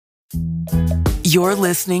You're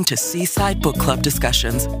listening to Seaside Book Club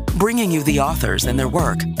discussions, bringing you the authors and their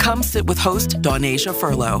work. Come sit with host Donasia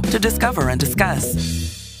Furlow to discover and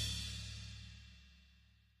discuss.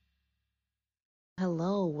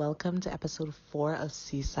 Hello, welcome to episode 4 of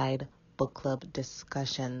Seaside Book Club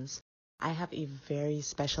discussions. I have a very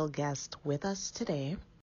special guest with us today.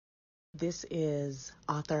 This is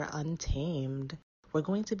author Untamed. We're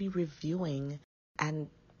going to be reviewing and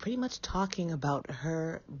pretty much talking about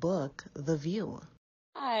her book, The View.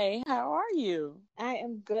 Hi, how are you? I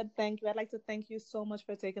am good, thank you. I'd like to thank you so much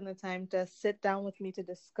for taking the time to sit down with me to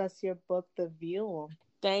discuss your book, The View.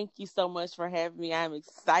 Thank you so much for having me. I'm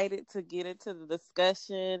excited to get into the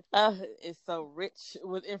discussion. It's so rich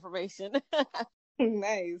with information.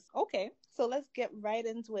 Nice. Okay, so let's get right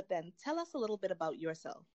into it then. Tell us a little bit about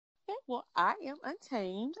yourself. Okay, well, I am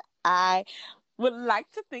Untamed. I would like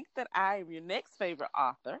to think that I am your next favorite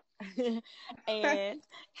author. And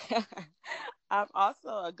I'm also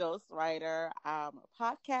a ghostwriter. I'm a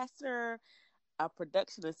podcaster, a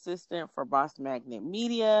production assistant for Boss Magnet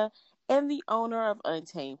Media, and the owner of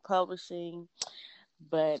Untamed Publishing.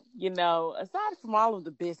 But, aside from all of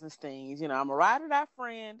the business things, I'm a ride or die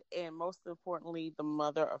friend, and most importantly, the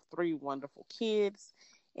mother of 3 wonderful kids,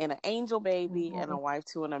 and an angel baby, and a wife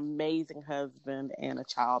to an amazing husband, and a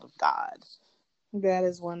child of God. That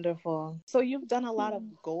is wonderful. So you've done a lot of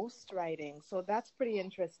ghostwriting, so that's pretty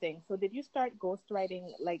interesting. So did you start ghostwriting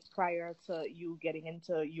like prior to you getting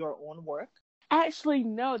into your own work? Actually,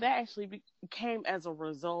 no, that actually came as a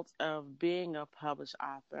result of being a published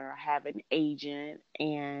author. I have an agent,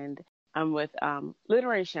 and I'm with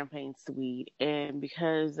Literary Champagne Suite. And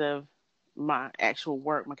because of my actual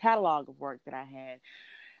work, my catalog of work that I had,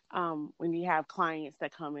 when you have clients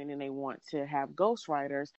that come in and they want to have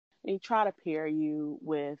ghostwriters, they try to pair you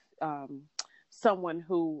with someone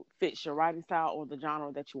who fits your writing style or the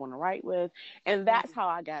genre that you want to write with. And that's how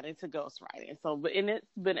I got into ghostwriting. And it's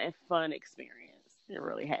been a fun experience. It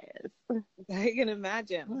really has. I can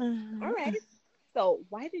imagine. All right. So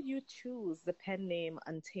why did you choose the pen name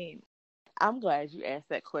Untamed? I'm glad you asked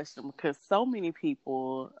that question because so many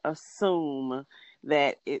people assume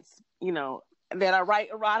that it's, that I write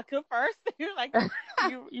erotica first. You're like,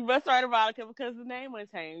 you must write erotica because the name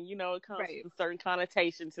Untamed, it comes with a certain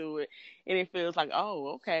connotation to it. And it feels like,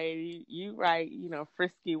 oh, okay, you write,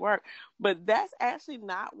 frisky work. But that's actually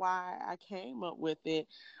not why I came up with it.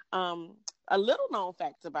 A little known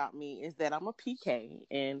fact about me is that I'm a PK.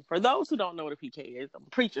 And for those who don't know what a PK is, I'm a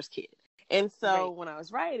preacher's kid. And so when I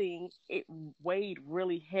was writing, it weighed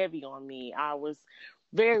really heavy on me. I was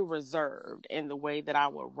very reserved in the way that I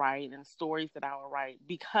would write and stories that I would write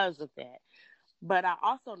because of that. But I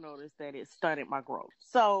also noticed that it stunted my growth.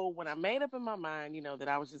 So when I made up in my mind, that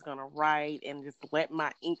I was just going to write and just let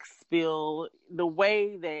my ink spill the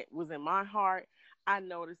way that was in my heart, I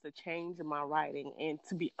noticed a change in my writing. And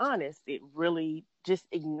to be honest, it really just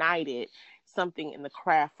ignited something in the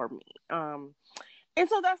craft for me. And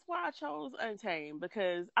so that's why I chose Untamed,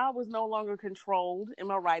 because I was no longer controlled in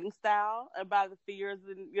my writing style by the fears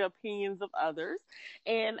and the opinions of others.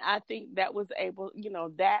 And I think that was able,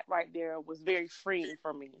 that right there was very freeing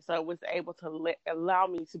for me. So it was able to allow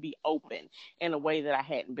me to be open in a way that I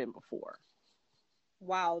hadn't been before.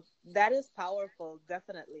 Wow, that is powerful,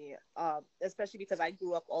 definitely. Especially because I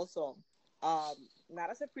grew up also, not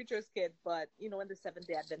as a preacher's kid, but, in the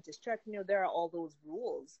Seventh-day Adventist church, there are all those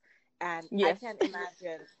rules. And I can't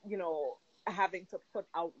imagine, having to put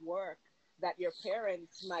out work that your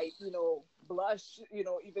parents might, blush,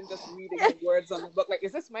 even just reading the words on the book. Like,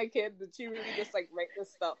 is this my kid? Did she really just write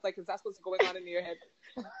this stuff? Like, is that what's going on in your head?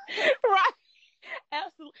 Right.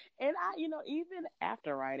 Absolutely. And I, even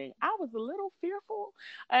after writing, I was a little fearful.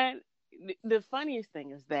 And the funniest thing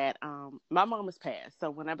is that my mom has passed. So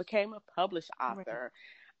when I became a published author,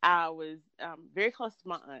 I was very close to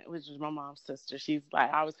my aunt, which is my mom's sister. She's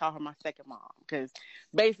like, I always call her my second mom because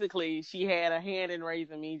basically she had a hand in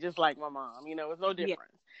raising me just like my mom. It's no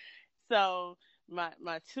difference. So my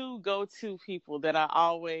 2 go-to people that I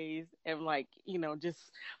always am like, just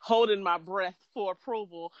holding my breath for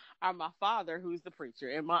approval are my father, who's the preacher,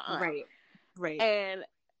 and my aunt. Right. And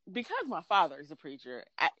because my father is a preacher,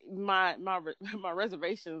 my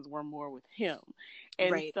reservations were more with him.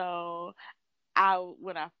 And so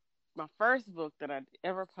my first book that I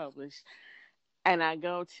ever published, and I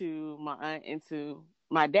go to my aunt and to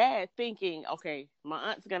my dad thinking, okay, my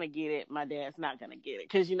aunt's going to get it, my dad's not going to get it.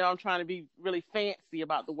 Because, I'm trying to be really fancy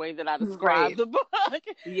about the way that I describe the book.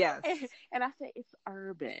 Yes. And I said, it's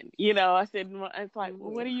urban. I said, it's like,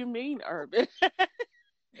 well, what do you mean urban?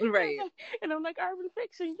 Right. And I'm like, urban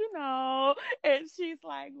fiction, And she's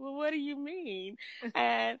like, well, what do you mean?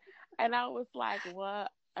 And And I was like, well,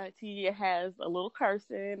 Tia has a little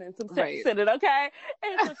cursing and some sex Right. in it, okay?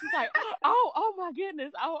 And so she's like, oh my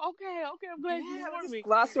goodness. Oh, okay, I'm glad you warned just me.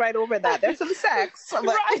 gloss right over that. There's some sex. But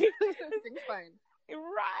Right. Everything's fine.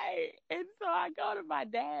 Right. And so I go to my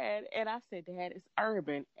dad and I said, Dad, it's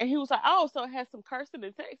urban. And he was like, oh, so it has some cursing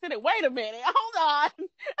and sex in it. Wait a minute. Hold on.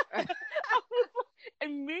 I was like,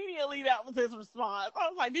 immediately that was his response. I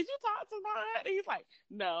was like, did you talk to mine? And he's like,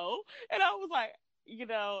 no. And I was like,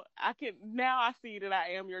 now I see that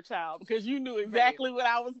I am your child because you knew exactly what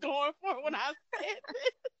I was going for when I said this.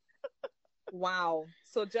 Wow.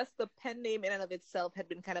 So just the pen name in and of itself had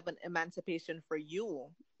been kind of an emancipation for you.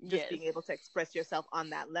 Just being able to express yourself on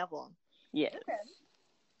that level. Yes. Okay.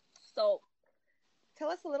 So tell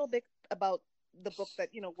us a little bit about the book that,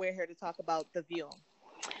 we're here to talk about, The View.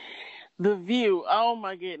 The View. Oh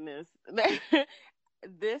my goodness.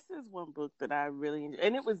 This is one book that I really enjoy.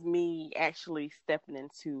 And it was me actually stepping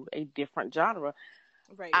into a different genre.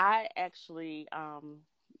 Right. I actually,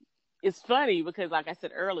 it's funny because like I said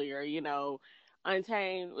earlier,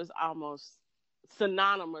 Untamed was almost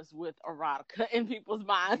synonymous with erotica in people's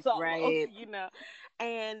minds almost, right.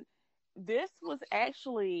 And this was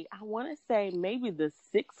actually, I want to say maybe the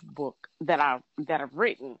 6th book that I've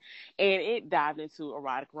written, and it dived into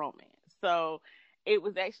erotic romance. So it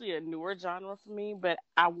was actually a newer genre for me, but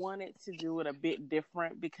I wanted to do it a bit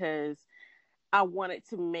different because I wanted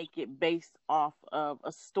to make it based off of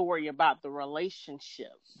a story about the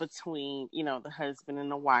relationship between, the husband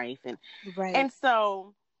and the wife. And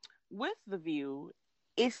so with The View,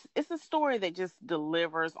 it's a story that just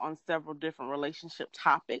delivers on several different relationship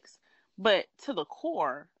topics. But to the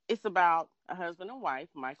core, it's about a husband and wife,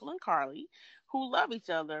 Michael and Carly, who love each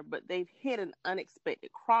other, but they've hit an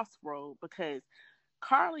unexpected crossroad because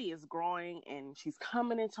Carly is growing and she's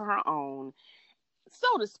coming into her own,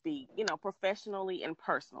 so to speak, professionally and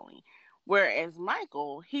personally. Whereas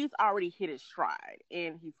Michael, he's already hit his stride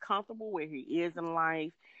and he's comfortable where he is in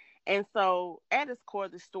life. And so at its core,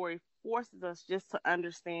 the story forces us just to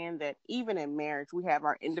understand that even in marriage, we have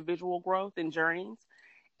our individual growth and journeys.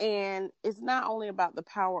 And it's not only about the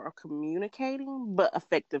power of communicating, but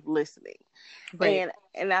effective listening. Right.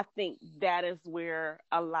 And I think that is where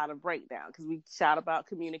a lot of breakdown, because we shout about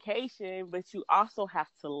communication, but you also have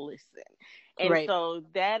to listen. And so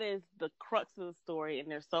that is the crux of the story. And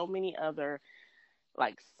there's so many other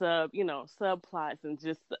like subplots and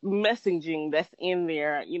just messaging that's in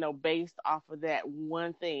there, based off of that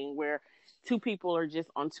one thing where two people are just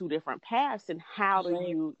on two different paths, and how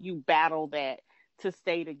do you battle that to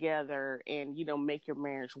stay together and, make your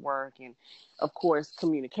marriage work. And of course,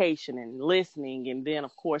 communication and listening. And then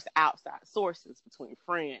of course, outside sources between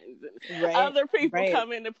friends and other people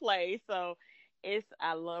come into play. So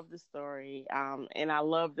I love the story. And I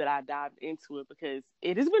love that I dived into it because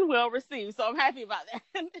it has been well received. So I'm happy about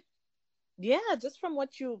that. Yeah, just from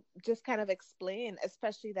what you just kind of explained,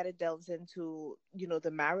 especially that it delves into,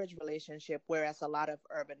 the marriage relationship, whereas a lot of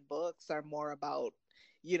urban books are more about,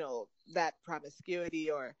 that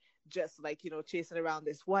promiscuity or just like, chasing around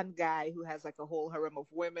this one guy who has like a whole harem of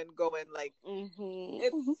women going like,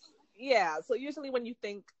 So usually when you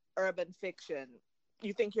think urban fiction,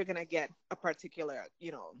 you think you're going to get a particular,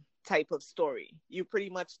 type of story. You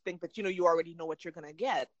pretty much think that, you already know what you're going to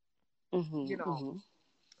get,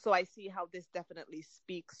 So I see how this definitely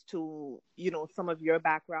speaks to, some of your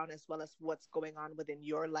background as well as what's going on within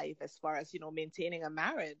your life as far as, maintaining a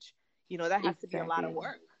marriage. That has to be a lot of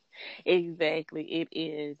work. Exactly. It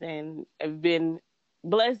is. And I've been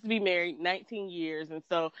blessed to be married 19 years. And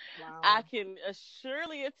so I can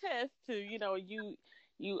surely attest to,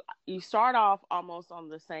 you start off almost on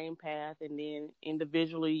the same path, and then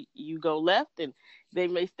individually you go left and they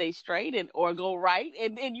may stay straight or go right.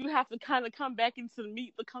 And then you have to kind of come back into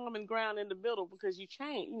meet the common ground in the middle because you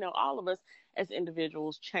change. All of us as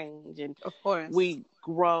individuals change, and of course we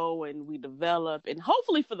grow and we develop, and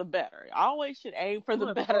hopefully for the better. I always should aim for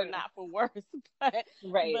the better, not for worse. But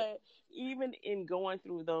even in going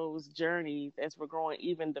through those journeys as we're growing,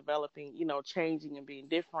 even developing, changing and being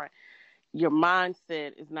different, your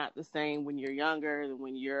mindset is not the same when you're younger than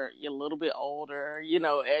when you're a little bit older,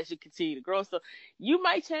 as you continue to grow. So you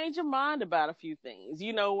might change your mind about a few things,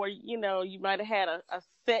 where, you might have had a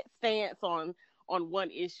set stance on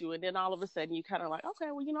one issue, and then all of a sudden you kind of like,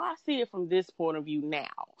 okay, well, I see it from this point of view now,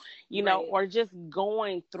 or just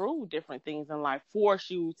going through different things in life force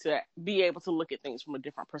you to be able to look at things from a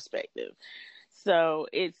different perspective. So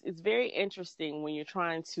it's very interesting when you're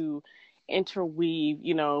trying to interweave,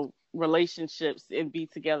 relationships and be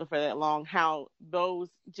together for that long, how those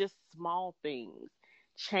just small things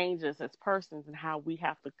change us as persons and how we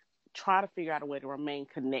have to try to figure out a way to remain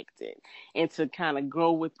connected and to kind of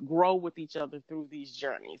grow with each other through these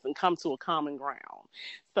journeys and come to a common ground.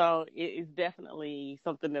 So it is definitely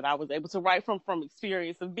something that I was able to write from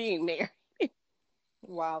experience of being there.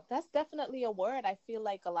 Wow, that's definitely a word. I feel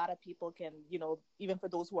like a lot of people can, even for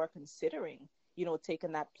those who are considering,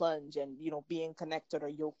 taking that plunge and, being connected or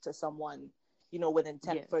yoked to someone, with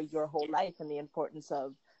intent Yes. for your whole life, and the importance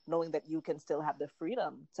of knowing that you can still have the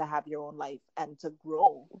freedom to have your own life and to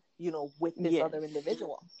grow, with this Yes. other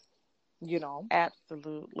individual,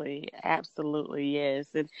 Absolutely. Absolutely.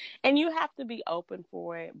 Yes. And you have to be open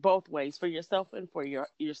for it both ways, for yourself and for your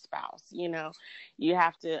spouse. You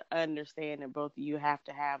have to understand that both of you have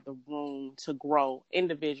to have the room to grow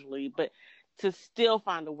individually, but to still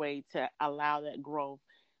find a way to allow that growth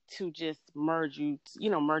to just merge you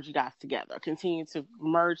guys together, continue to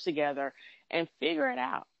merge together and figure it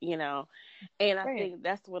out, And I Right. think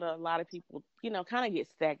that's what a lot of people, kind of get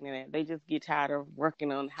stagnant at. They just get tired of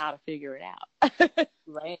working on how to figure it out.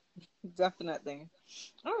 Right. Definitely.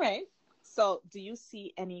 All right. So do you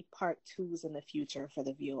see any part 2s in the future for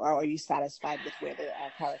The View, or are you satisfied with where the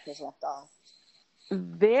characters left off?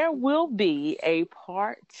 There will be a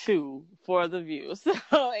part 2 for The View. So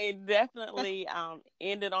it definitely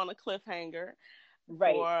ended on a cliffhanger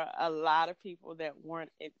for a lot of people that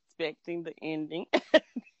weren't expecting the ending.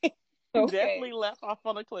 Okay. Definitely left off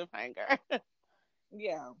on a cliffhanger.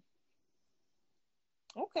 Yeah.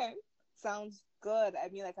 Okay. Sounds good. I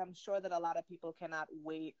mean, like, I'm sure that a lot of people cannot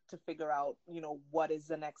wait to figure out, what is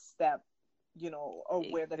the next step, or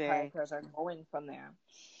where the characters are going from there.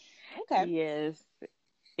 Okay. Yes,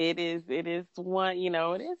 it is. It is one,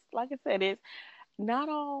 it is, like I said, it's not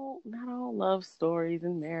all love stories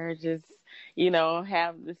and marriages,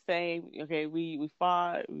 have the same, okay, we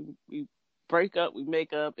fought, we break up, we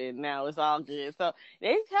make up, and now it's all good. So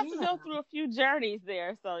they have to go through a few journeys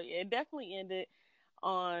there. So it definitely ended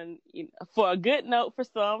on, for a good note for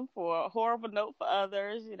some, for a horrible note for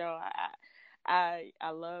others. I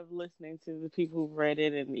love listening to the people who've read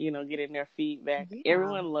it and, getting their feedback. Yeah.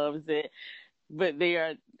 Everyone loves it, but they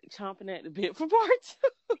are chomping at the bit for part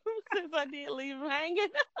 2 since I did leave them hanging.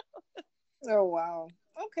 Oh, wow.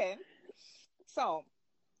 Okay. So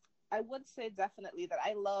I would say definitely that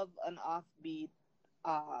I love an offbeat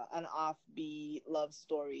love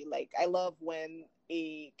story. Like, I love when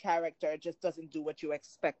a character just doesn't do what you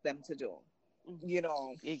expect them to do.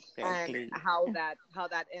 Exactly. And how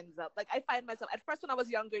that ends up. Like, I find myself at first when I was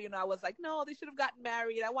younger, I was like, no, they should have gotten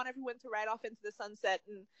married. I want everyone to ride off into the sunset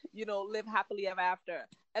and, live happily ever after.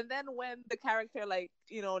 And then when the character, like,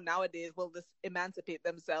 nowadays will just emancipate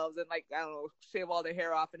themselves and, like, I don't know, shave all their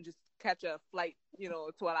hair off and just catch a flight,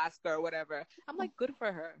 to Alaska or whatever. I'm like, good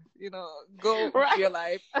for her. Go Right. your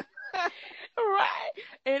life. Right.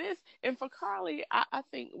 It is. And for Carly, I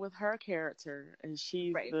think with her character, and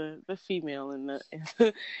she's Right. the female in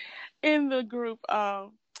the group, I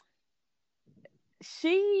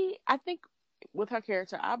think with her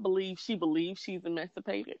character, I believe she believes she's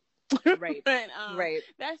emancipated. Right. But, Right.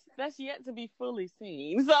 That's yet to be fully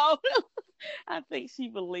seen. So I think she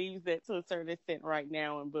believes that to a certain extent right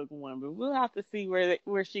now in book 1, but we'll have to see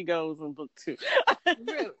where she goes in book 2.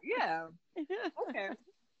 Really? Yeah. Okay.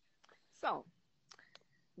 So,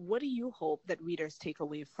 what do you hope that readers take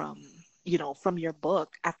away from your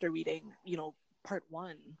book after reading, part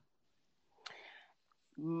 1?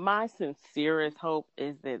 My sincerest hope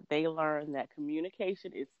is that they learn that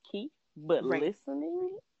communication is key, but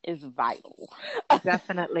listening is vital.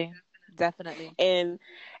 Definitely. Definitely. And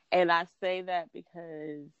I say that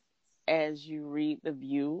because as you read The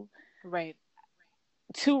View, right,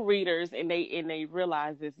 to readers, and they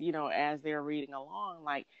realize this, as they're reading along,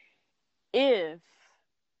 like, if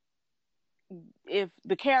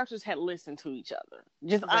the characters had listened to each other,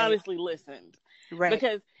 just honestly listened,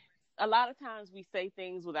 because a lot of times we say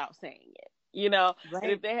things without saying it,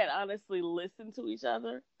 and if they had honestly listened to each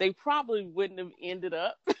other, they probably wouldn't have ended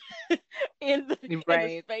up in the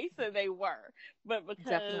space that they were. But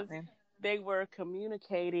because they were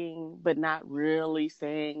communicating but not really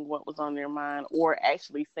saying what was on their mind, or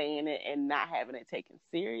actually saying it and not having it taken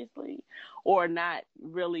seriously, or not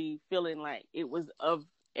really feeling like it was of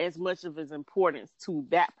as much of as importance to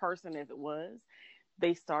that person as it was,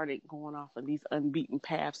 they started going off on these unbeaten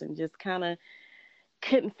paths and just kind of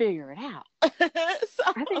couldn't figure it out. So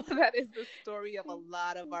I think that is the story of a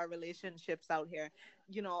lot of our relationships out here.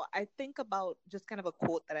 I think about just kind of a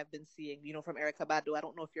quote that I've been seeing, from Erykah Badu. I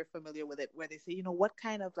don't know if you're familiar with it, where they say, what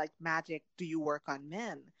kind of like magic do you work on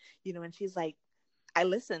men? And she's like, I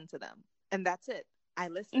listen to them, and that's it. I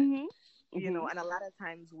listen. Mm-hmm. And a lot of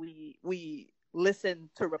times we listen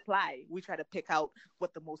to reply. We try to pick out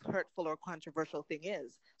what the most hurtful or controversial thing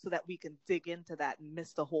is so that we can dig into that and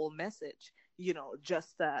miss the whole message.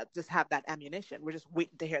 Just have that ammunition. We're just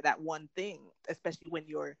waiting to hear that one thing, especially when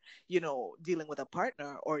you're, dealing with a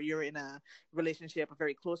partner, or you're in a relationship, a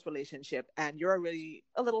very close relationship, and you're already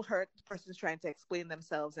a little hurt. The person's trying to explain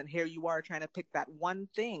themselves, and here you are trying to pick that one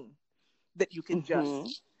thing that you can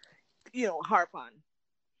just, harp on.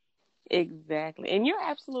 Exactly. And you're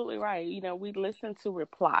absolutely right. We listen to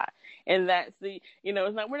reply. And that's it's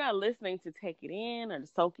not, we're not listening to take it in or to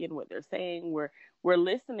soak in what they're saying. We're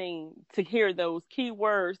listening to hear those key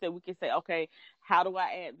words that we can say, okay, how do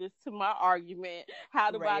I add this to my argument?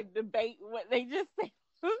 How do I debate what they just said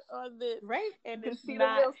on this? Right. And you can it's see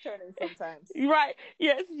not, the wheels turning sometimes. Right.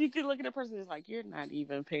 Yes. You can look at a person and it's like, you're not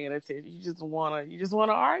even paying attention. You just want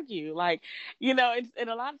to argue. Like, and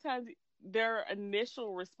a lot of times, their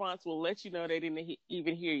initial response will let you know they didn't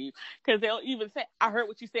even hear you, because they'll even say, I heard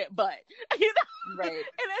what you said, but right.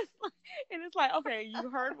 And it's like, okay,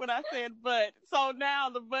 you heard what I said, but so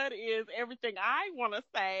now the but is everything I want to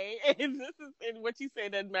say, and what you say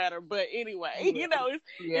doesn't matter, but anyway,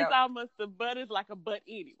 it's almost, the but is like a but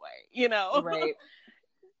anyway, right.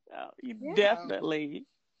 So definitely,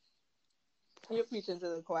 you're preaching to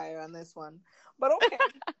the choir on this one, but okay.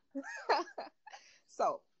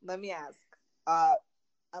 So let me ask, a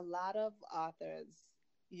lot of authors,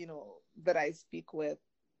 that I speak with,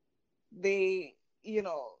 they,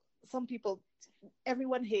 some people,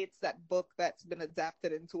 everyone hates that book that's been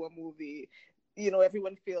adapted into a movie.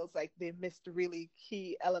 Everyone feels like they missed really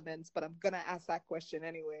key elements, but I'm going to ask that question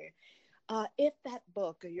anyway. If that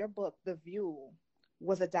book, or your book, The View,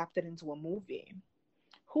 was adapted into a movie,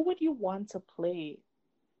 who would you want to play,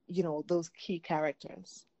 those key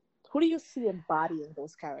characters? Who do you see embodying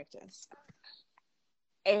those characters?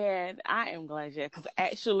 And I am glad, because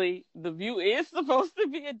actually The View is supposed to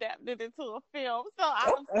be adapted into a film. So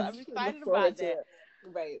I'm excited about that.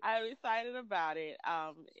 Right. I'm excited about it.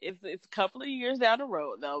 It's a couple of years down the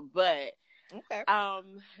road though, but okay.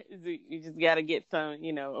 You just got to get some,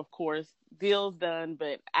 of course, deals done,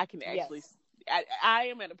 but I can actually, I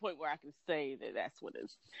am at a point where I can say that that's what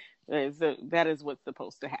that is what's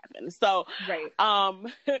supposed to happen. So, right.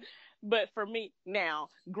 But for me now,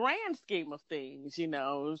 grand scheme of things,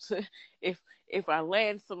 if I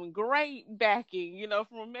land some great backing,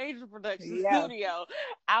 from a major production studio,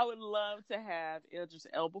 I would love to have Idris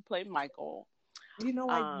Elba play Michael. I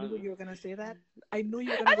knew you were gonna say that. I knew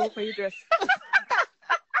you were gonna go for Idris.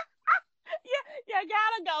 You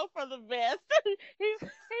gotta go for the best. He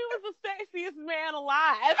was the sexiest man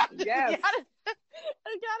alive. Yes.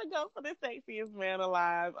 You gotta go for the sexiest man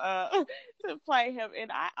alive to play him.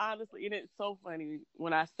 And I honestly, and it's so funny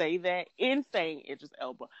when I say that, in saying Idris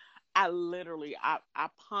Elba, I literally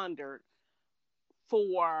pondered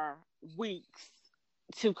for weeks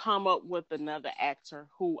to come up with another actor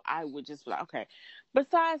who I would just be like, okay,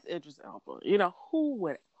 besides Idris Elba, who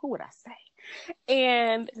would I say?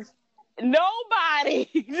 And nobody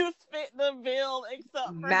just fit the bill except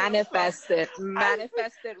for manifest it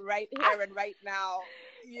right here and right now.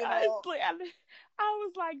 Honestly, I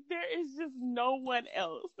was like, there is just no one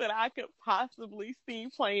else that I could possibly see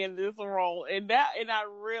playing this role, and I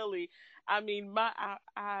really, I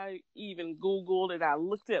even Googled and I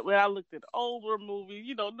looked at older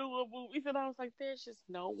movies, newer movies, and I was like, there's just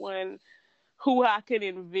no one who I could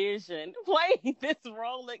envision playing this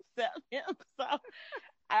role except him. So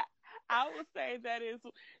I would say that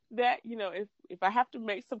if I have to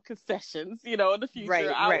make some concessions, in the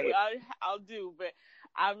future, I'll do. But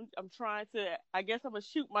I'm trying to. I guess I'm gonna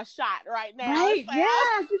shoot my shot right now. Right?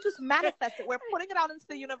 Yeah, you just manifest it. We're putting it out into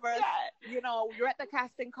the universe. Yeah. You're at the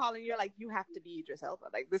casting call, and you're like, you have to be Idris Elba.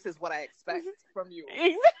 Like, this is what I expect from you.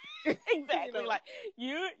 Exactly. Like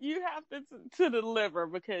you have to deliver,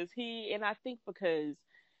 because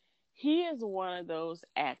he is one of those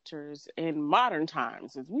actors in modern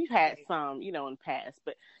times, as we've had some, in the past,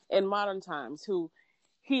 but in modern times,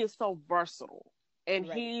 he is so versatile, and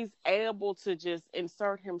he's able to just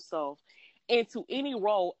insert himself into any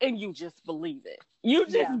role, and you just believe it. You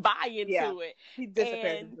just buy into it. He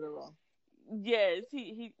disappears into the role. Yes,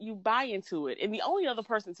 you buy into it. And the only other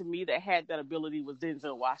person to me that had that ability was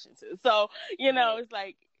Denzel Washington. So, it's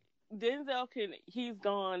like, Denzel he's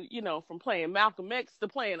gone, from playing Malcolm X to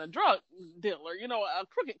playing a drug dealer, a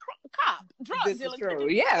crooked cop, drug dealer. Is true.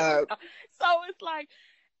 Yeah. So it's like,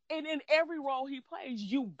 and in every role he plays,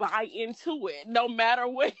 you buy into it, no matter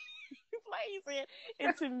what he plays in.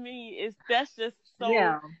 And to me, that's just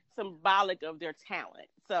so symbolic of their talent.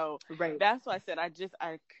 So Right. that's why I said I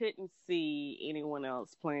couldn't see anyone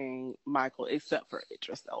else playing Michael except for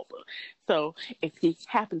Idris Elba. So if he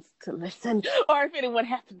happens to listen, or if anyone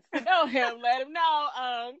happens to know him, let him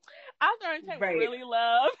know. Arthur Tate would Right. really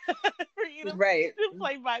love for you Right. to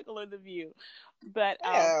play Michael in The View. But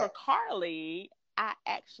Yeah. for Carly, I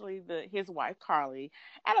actually his wife Carly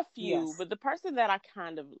had a few, Yes. but the person that I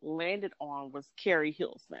kind of landed on was Carrie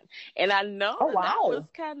Hilson, and I know Oh, that was wow.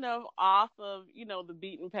 kind of off of the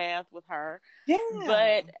beaten path with her, Yeah.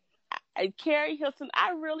 but Carrie Hilson,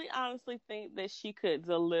 I really honestly think that she could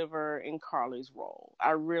deliver in Carly's role.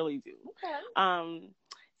 I really do. Okay.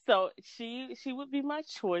 So she would be my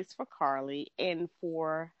choice for Carly, and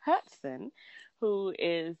for Hudson, who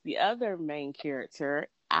is the other main character,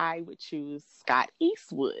 I would choose Scott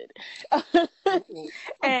Eastwood.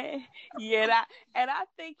 and I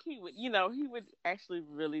think he would actually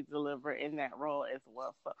really deliver in that role as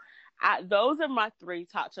well. So those are my three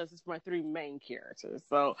top choices, my three main characters.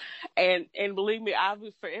 So and believe me,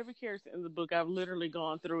 for every character in the book, I've literally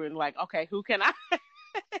gone through and like, okay, who can I I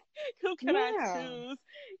choose?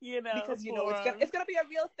 Because for it's gonna be a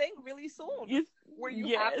real thing really soon, where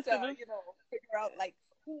you have to figure out like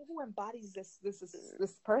who embodies this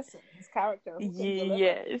person, this character, who can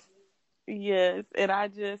deliver. Yes, and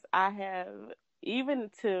I have,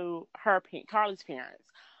 even to Carly's parents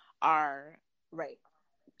are Right.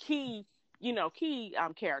 key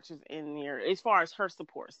characters in there as far as her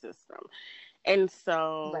support system. And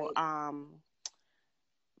so Right.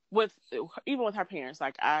 with her parents,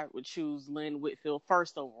 like I would choose Lynn Whitfield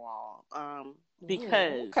first overall,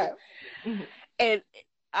 because Okay. and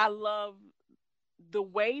I love the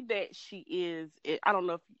way that she is. I don't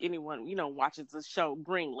know if anyone watches the show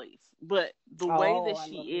Greenleaf, but the way that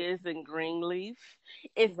she is in Greenleaf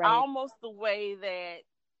is almost the way that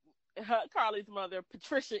Carly's mother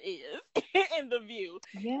Patricia is in The View.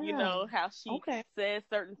 Yeah. How she says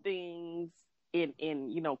certain things in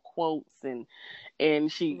quotes,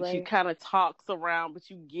 and she kind of talks around, but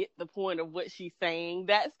you get the point of what she's saying.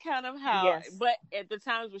 That's kind of how. Yes. But at the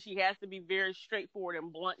times when she has to be very straightforward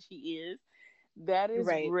and blunt, she is. That is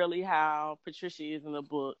really how Patricia is in the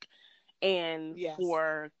book. And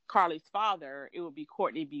for Carly's father, it would be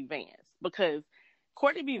Courtney B. Vance, because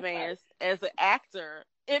Courtney B. Vance, as an actor,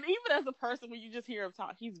 and even as a person, when you just hear him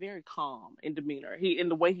talk, he's very calm in demeanor. In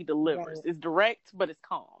the way he delivers, it's direct, but it's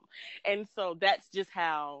calm. And so that's just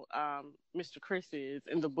how Mr. Chris is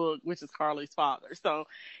in the book, which is Carly's father. So,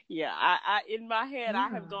 yeah, I in my head, I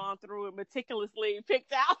have gone through and meticulously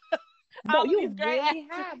picked out. No, you really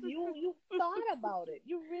have. You thought about it.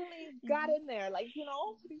 You really got in there, like.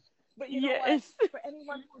 But you know what? For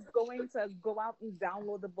anyone who's going to go out and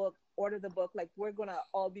download the book, order the book, like, we're gonna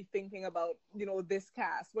all be thinking about this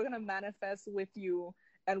cast. We're gonna manifest with you,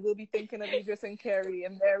 and we'll be thinking of Idris and Carrie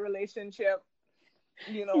and their relationship,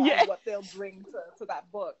 and what they'll bring to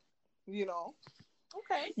that book.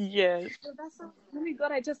 Okay. Yes. So that sounds really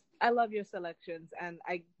good. I love your selections, and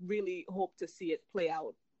I really hope to see it play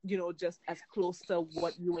out. Just as close to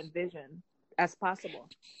what you envision as possible.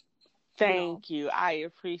 Thank you. I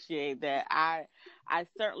appreciate that. I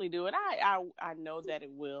certainly do. And I know that it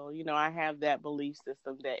will. I have that belief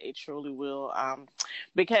system that it truly will.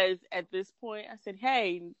 Because at this point I said,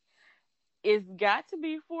 hey, it's got to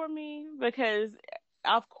be for me, because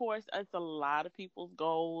of course it's a lot of people's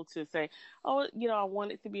goal to say, oh, I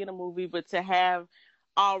want it to be in a movie, but to have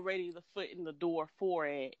already the foot in the door for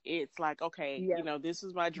it, it's like, okay, this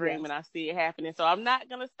is my dream and I see it happening. So I'm not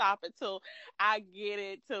going to stop until I get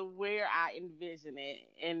it to where I envision it.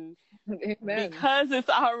 And because it's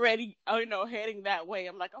already, heading that way,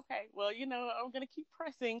 I'm like, okay, well, I'm going to keep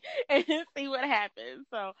pressing and see what happens.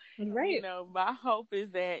 So, my hope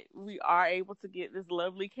is that we are able to get this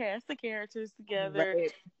lovely cast of characters together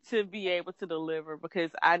to be able to deliver, because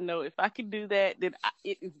I know if I can do that, then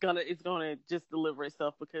it's gonna just deliver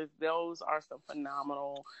itself, because those are some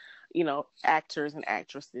phenomenal, actors and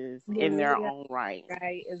actresses in their own right.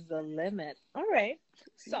 Sky is the limit. All right.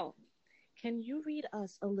 So, can you read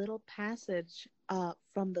us a little passage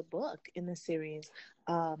from the book in the series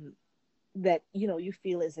that you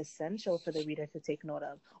feel is essential for the reader to take note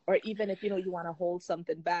of, or even if you want to hold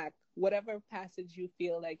something back, whatever passage you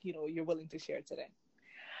feel like you're willing to share today?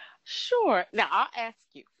 Sure. Now I'll ask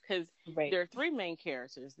you, because there are three main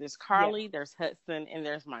characters. There's Carly, there's Hudson, and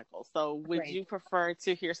there's Michael. So would you prefer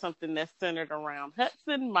to hear something that's centered around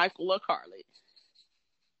Hudson, Michael, or Carly?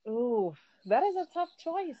 Ooh, that is a tough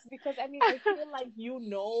choice, because I feel like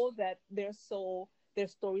that their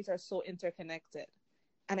stories are so interconnected,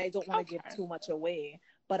 and I don't want to give too much away.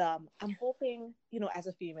 But I'm hoping, as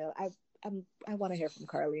a female, I want to hear from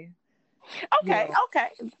Carly. Okay, okay.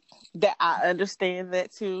 That I understand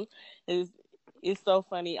that too. It's so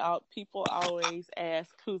funny. People always ask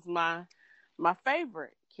who's my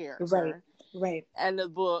favorite character. Right. And the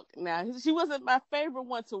book. Now, she wasn't my favorite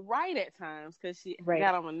one to write at times because she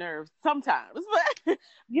got on my nerves sometimes. But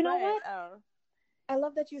you know what? I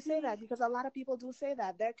love that you say that, because a lot of people do say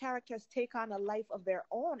that their characters take on a life of their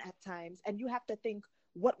own at times, and you have to think,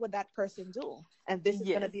 what would that person do? And this is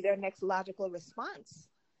going to be their next logical response,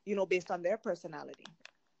 based on their personality.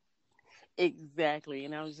 Exactly.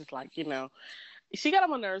 And I was just like, she got on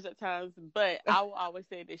my nerves at times, but I will always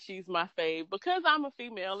say that she's my fave because I'm a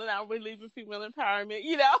female and I believe in female empowerment,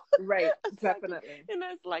 Right, definitely. And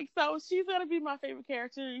it's like, so she's going to be my favorite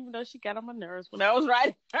character, even though she got on my nerves when I was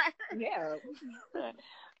writing her. Yeah.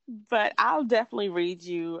 But I'll definitely read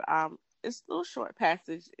you. It's a little short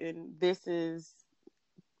passage, and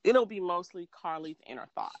it'll be mostly Carly's inner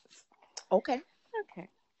thoughts. Okay.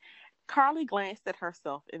 Carly glanced at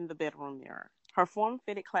herself in the bedroom mirror. Her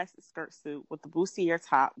form-fitted classic skirt suit with the bustier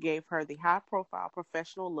top gave her the high-profile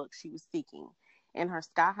professional look she was seeking, and her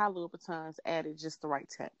sky-high Louboutins added just the right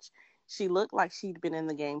touch. She looked like she'd been in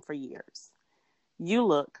the game for years. "You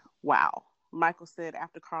look wow," Michael said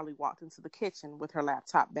after Carly walked into the kitchen with her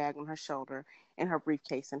laptop bag on her shoulder and her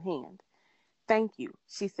briefcase in hand. "Thank you,"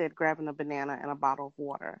 she said, grabbing a banana and a bottle of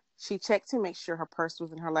water. She checked to make sure her purse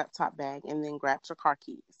was in her laptop bag and then grabbed her car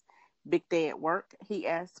keys. "Big day at work?" he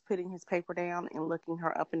asked, putting his paper down and looking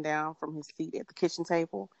her up and down from his seat at the kitchen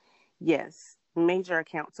table. "Yes, major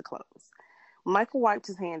account to close." Michael wiped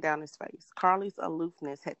his hand down his face. Carly's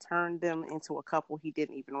aloofness had turned them into a couple he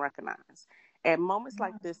didn't even recognize. At moments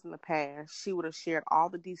like this in the past, she would have shared all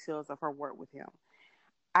the details of her work with him.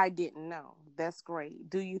 "I didn't know. That's great.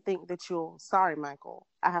 Do you think that Sorry, Michael.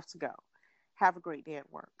 I have to go. Have a great day at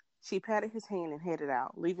work." She patted his hand and headed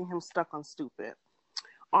out, leaving him stuck on stupid.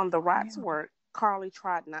 On the ride to work, Carly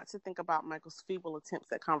tried not to think about Michael's feeble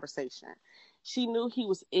attempts at conversation. She knew he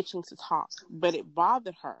was itching to talk, but it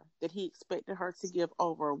bothered her that he expected her to get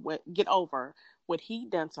over what he'd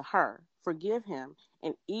done to her, forgive him,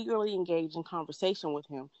 and eagerly engage in conversation with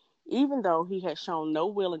him, even though he had shown no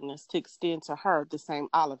willingness to extend to her the same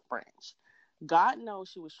olive branch. God knows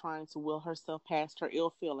she was trying to will herself past her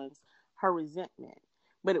ill feelings, her resentment,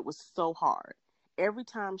 but it was so hard. Every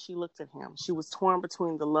time she looked at him, she was torn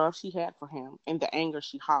between the love she had for him and the anger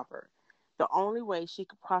she harbored. The only way she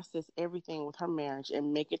could process everything with her marriage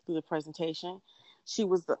and make it through the presentation she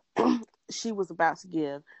was about to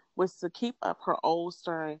give was to keep up her old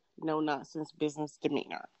stern, no-nonsense business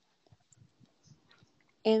demeanor.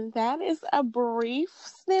 And that is a brief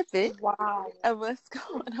snippet of what's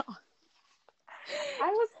going on. I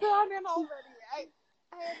was drawn in already.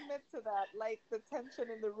 I admit to that. Like, the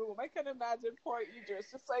tension in the room. I can imagine poor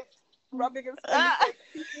Idris just like rubbing his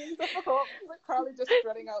face, like Carly just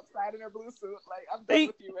strutting outside in her blue suit. Like, I'm done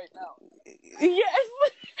with you right now. Yes.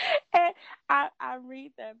 And I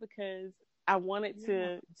read that because I wanted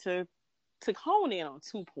to hone in on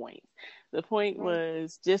 2 points. The point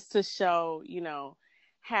was just to show,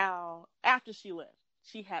 how after she left,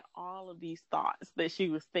 she had all of these thoughts that she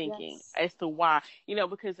was thinking as to why,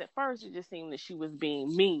 because at first it just seemed that she was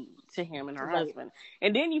being mean to him and her husband.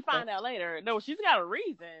 And then you find out later, no, she's got a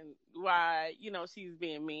reason why, she's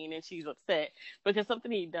being mean and she's upset because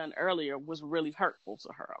something he'd done earlier was really hurtful to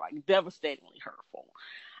her, like devastatingly hurtful.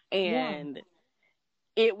 And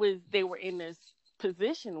they were in this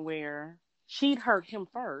position where she'd hurt him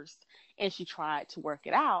first and she tried to work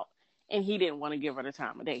it out. And he didn't want to give her the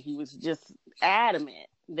time of day. He was just adamant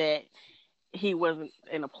that he wasn't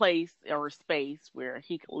in a place or a space where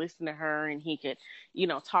he could listen to her and he could,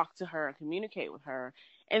 talk to her and communicate with her.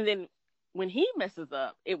 And then when he messes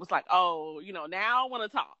up, it was like, oh, now I want to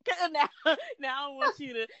talk. now I want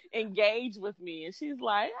you to engage with me. And she's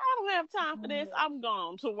like, I don't have time for this. I'm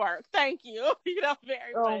going to work. Thank you.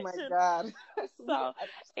 Very much. Oh my God. So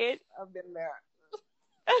I've been there.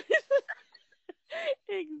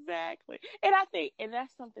 Exactly. And I think, and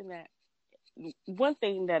that's something that, one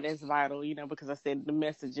thing that is vital, because I said the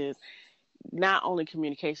message is not only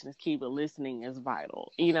communication is key, but listening is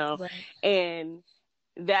vital, and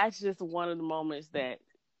that's just one of the moments that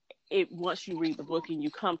once you read the book and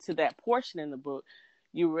you come to that portion in the book,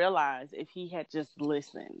 you realize if he had just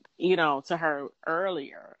listened, to her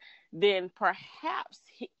earlier, then perhaps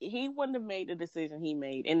he wouldn't have made the decision he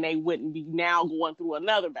made and they wouldn't be now going through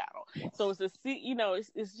another battle. So it's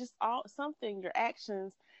just something, your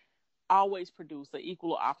actions always produce an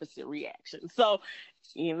equal opposite reaction. So,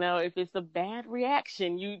 if it's a bad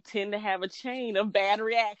reaction, you tend to have a chain of bad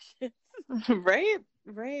reactions. Right.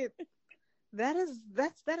 That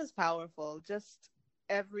is powerful. Just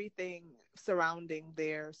everything surrounding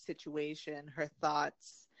their situation, her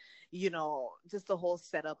thoughts, just the whole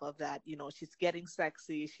setup of that. She's getting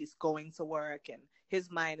sexy, she's going to work, and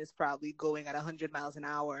his mind is probably going at 100 miles an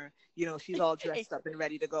hour. She's all dressed up and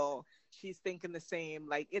ready to go. She's thinking the same.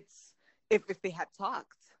 Like, it's if they had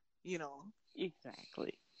talked.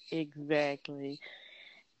 Exactly.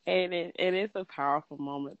 And it's a powerful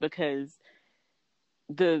moment because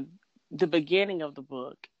the beginning of the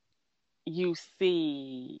book, you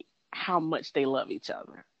see how much they love each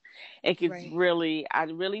other. It's Right. I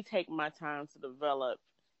really take my time to develop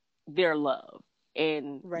their love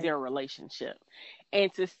and Right. their relationship,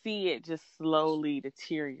 and to see it just slowly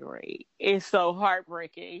deteriorate is so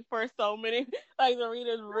heartbreaking for so many. Like, the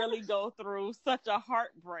readers really go through such a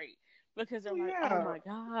heartbreak because they're like, oh Yeah. my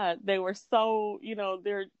God, they were so,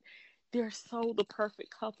 they're so the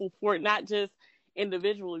perfect couple for it, not just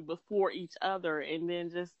individually but for each other, and then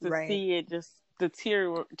just to Right. see it just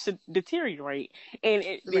deteriorate, and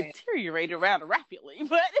it Right. deteriorated rather rapidly,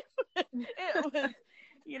 but it was,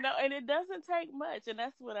 and it doesn't take much, and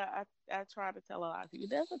that's what I try to tell a lot of people. It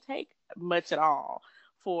doesn't take much at all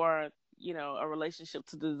for a relationship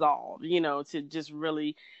to dissolve, to just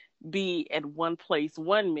really be at one place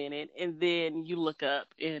 1 minute, and then you look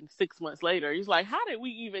up and 6 months later you're like, how did we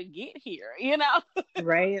even get here?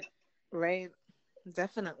 Right. Right.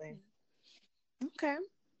 Definitely. Okay.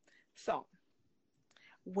 So,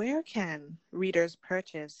 where can readers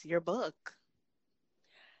purchase your book?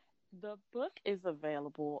 The book is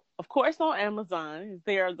available, of course, on Amazon.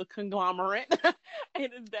 They are the conglomerate.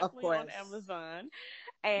 It is Of definitely on course. Amazon,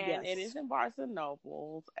 and it is Yes. in Barnes and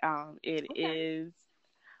Nobles. It Okay. is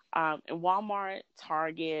in Walmart,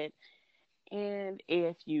 Target, and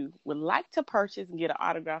if you would like to purchase and get an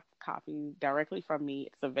autographed copy directly from me,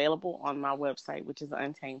 it's available on my website, which is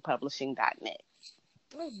untamedpublishing.net.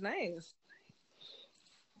 Oh, nice.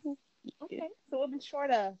 Okay. So we'll be sure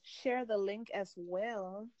to share the link as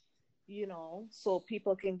well, so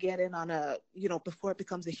people can get in on before it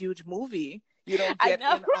becomes a huge movie, I get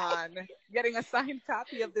know, in right? on getting a signed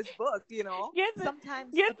copy of this book. Get the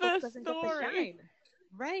Sometimes a get book the doesn't get the story shine.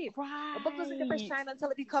 Right. A book doesn't get the right. shine until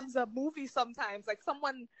it becomes a movie sometimes. Like,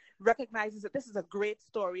 someone recognizes that this is a great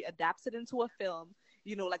story, adapts it into a film,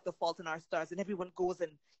 like The Fault in Our Stars, and everyone goes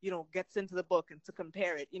and, gets into the book and to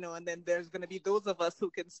compare it, and then there's going to be those of us who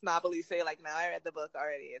can snobbily say, like, no, I read the book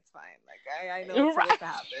already. It's fine. Like, I know what's supposed Right. to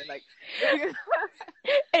happen. Like, I wish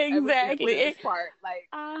we had Exactly. cleared this part. Like,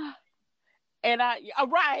 Uh, and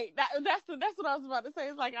right. That's what I was about to say.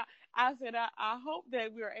 It's like, I said, I hope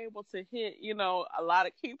that we are able to hit, a lot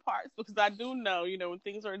of key parts, because I do know, when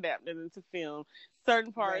things are adapted into film,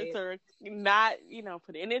 certain parts right. are not,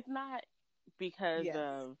 put in. And it's not because Yes.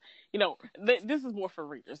 of, this is more for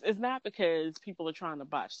readers. It's not because people are trying to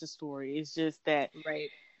botch the story. It's just that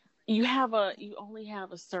Right. you only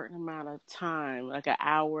have a certain amount of time, like an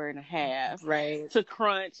hour and a half, Right. to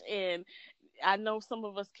crunch. And I know some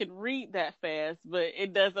of us can read that fast, but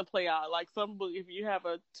it doesn't play out like some book. If you have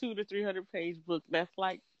a 200 to 300 page book, that's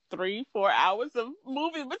like 3-4 hours of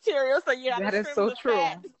movie material. So you got to That is trim so the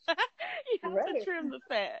fat. true. You have to Right. trim the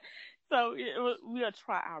fat. So we'll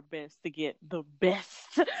try our best to get the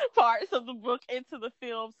best parts of the book into the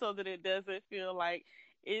film, so that it doesn't feel like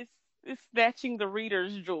it's snatching the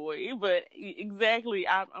reader's joy. But exactly,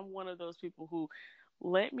 I'm one of those people who,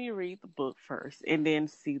 let me read the book first and then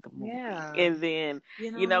see the movie, Yeah. and then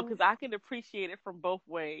because I can appreciate it from both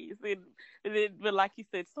ways. But like you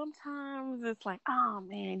said, sometimes it's like, oh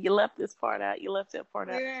man, you left this part out, you left that part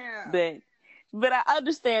out. Yeah. But I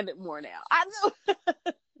understand it more now. I know.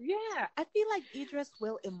 Yeah, I feel like Idris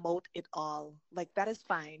will emote it all. Like, that is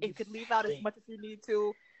fine. You can leave out as much as you need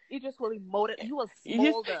to. Idris will emote it. He will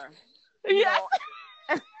smolder. Yes.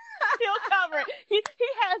 He'll cover it. He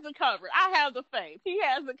has the cover. I have the faith. He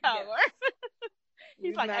has the cover. Yes. He's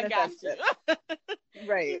We've like, I got you.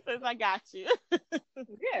 Right. He says, I got you.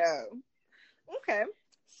 Yeah. Okay.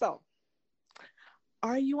 So,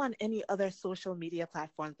 are you on any other social media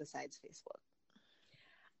platforms besides Facebook?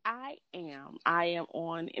 I am. I am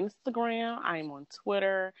on Instagram. I am on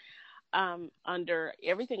Twitter. Under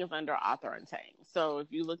everything is under Author Untamed. So if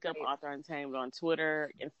you look up Right. Author Untamed on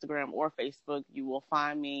Twitter, Instagram, or Facebook, you will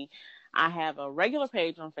find me. I have a regular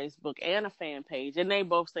page on Facebook and a fan page, and they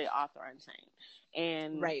both say Author Untamed.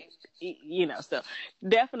 And Right. So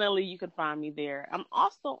definitely you can find me there. I'm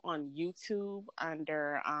also on YouTube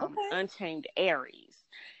under Okay. Untamed Aries.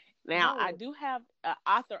 Now, I Oh. do have an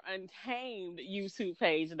Author Untamed YouTube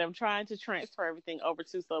page, and I'm trying to transfer everything over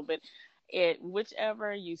to, but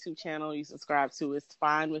whichever YouTube channel you subscribe to is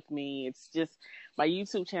fine with me. It's just my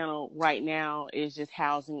YouTube channel right now is just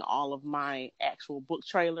housing all of my actual book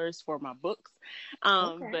trailers for my books.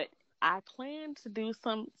 Okay. But I plan to do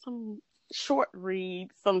some short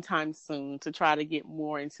reads sometime soon to try to get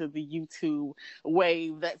more into the YouTube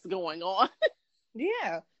wave that's going on.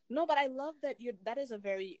 Yeah. No, but I love that that is a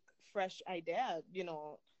very fresh idea,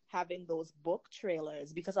 having those book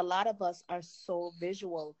trailers, because a lot of us are so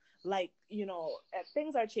visual. Like,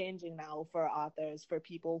 things are changing now for authors, for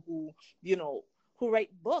people who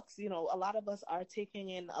write books. A lot of us are taking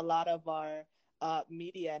in a lot of our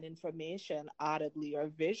media and information audibly or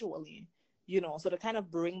visually, so to kind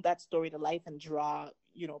of bring that story to life and draw,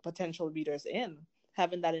 potential readers in,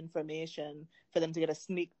 having that information for them to get a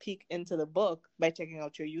sneak peek into the book by checking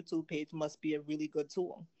out your YouTube page must be a really good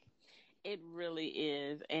tool. It really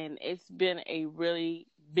is. And it's been a really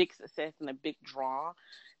big success and a big draw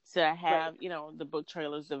to have, Right. the book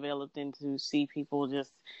trailers developed and to see people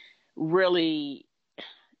just really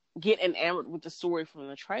get enamored with the story from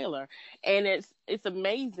the trailer. And it's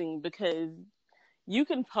amazing because you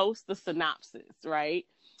can post the synopsis, right?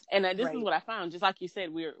 And this is Right. what I found. Just like you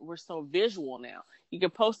said, we're so visual now. You can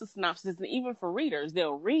post the synopsis, and even for readers,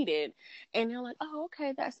 they'll read it, and they're like, "Oh,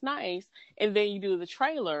 okay, that's nice." And then you do the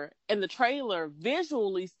trailer, and the trailer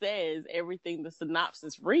visually says everything the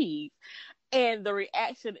synopsis reads, and the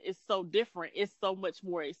reaction is so different. It's so much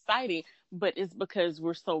more exciting, but it's because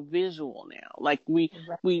we're so visual now. Like Right.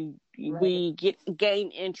 Right. we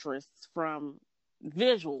gain interest from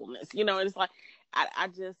visualness. And it's like I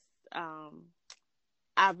just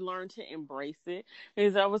I've learned to embrace it,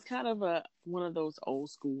 because I was kind of one of those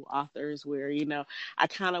old school authors where, I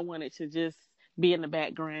kind of wanted to just be in the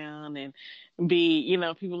background and be,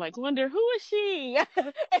 people like wonder who is she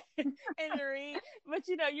and read. But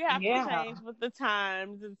you have to Yeah. change with the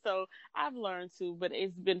times, and so I've learned to. But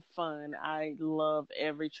it's been fun. I love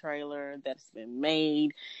every trailer that's been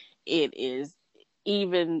made. It is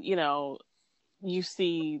even, you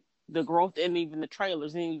see the growth in even the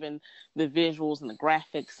trailers and even the visuals and the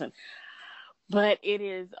graphics, but it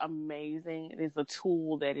is amazing. It is a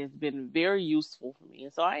tool that has been very useful for me.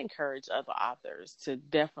 And so I encourage other authors to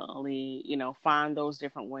definitely, find those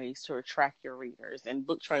different ways to attract your readers. And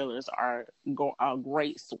book trailers are a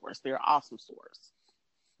great source. They're an awesome source.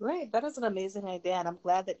 Right. That is an amazing idea. And I'm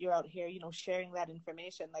glad that you're out here, sharing that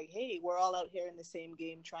information. Like, hey, we're all out here in the same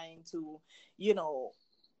game trying to,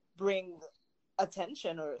 bring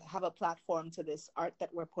attention or have a platform to this art that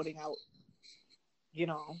we're putting out,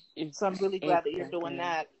 So I'm really glad that you're doing Exactly.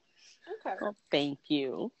 that. Okay. Well, thank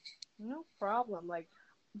you. No problem. Like,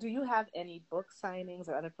 do you have any book signings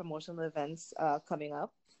or other promotional events coming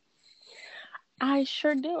up? I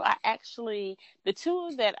sure do. I actually, the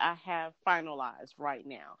two that I have finalized right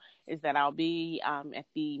now is that I'll be at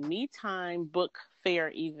the Me Time Book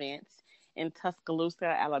Fair event in Tuscaloosa,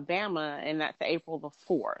 Alabama, and that's April the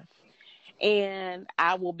 4th. And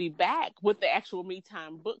I will be back with the actual Me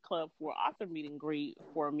Time Book Club for author meet and greet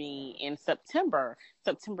for me in September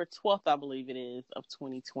 12th, I believe it is, of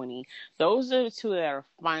 2020. Those are the two that are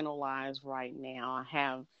finalized right now.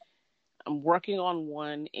 I'm working on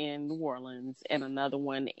one in New Orleans and another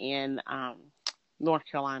one in North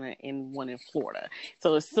Carolina and one in Florida.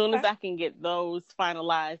 So as soon as Okay. I can get those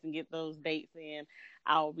finalized and get those dates in,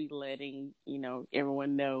 I'll be letting,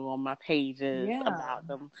 everyone know on my pages Yeah. about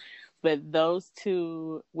them. But those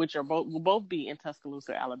two, which will both be in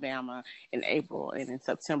Tuscaloosa, Alabama in April and in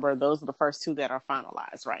September, those are the first two that are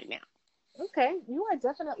finalized right now. Okay. You are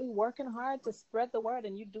definitely working hard to spread the word,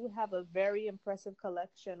 and you do have a very impressive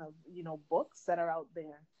collection of, books that are out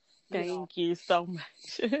there. Thank you so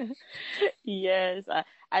much. Yes.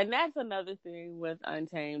 And that's another thing with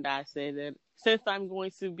Untamed. I said that since I'm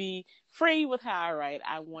going to be free with how I write,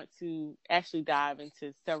 I want to actually dive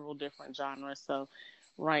into several different genres. So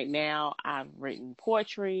right now I've written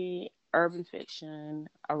poetry, urban fiction,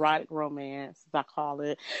 erotic romance, as I call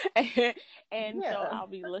it. And so Yeah. I'll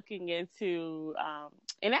be looking into,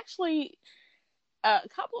 and actually, a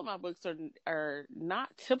couple of my books are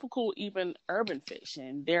not typical even urban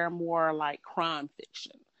fiction. They're more like crime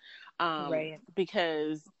fiction, Right.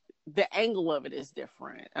 because the angle of it is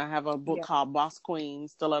different. I have a book Yeah. called Boss Queen,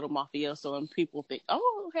 Stiletto Mafioso, and people think,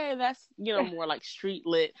 oh, okay, that's more like street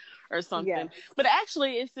lit or Yeah. something. But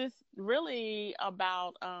actually, it's just really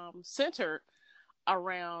about centered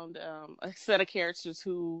around a set of characters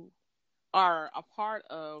who are a part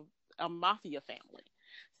of a mafia family.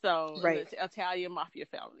 So Right. the Italian mafia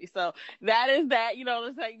family. So that is that,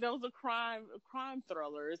 it's like those are crime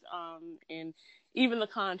thrillers. And even the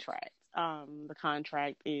contract. The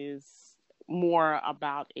contract is more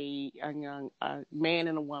about a young man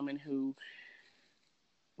and a woman who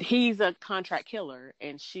he's a contract killer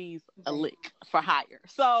and she's a Right. lick for hire.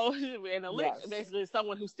 So, and a lick Yes. basically is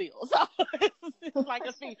someone who steals. So it's like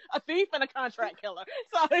a thief and a contract killer.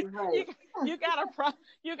 So Right. you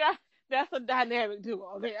got that's a dynamic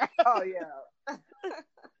duo there. Oh yeah.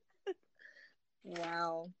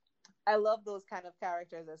 Wow. I love those kind of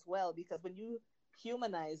characters as well, because when you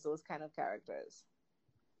humanize those kind of characters,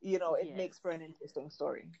 it Yes. makes for an interesting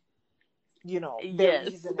story. Their Yes.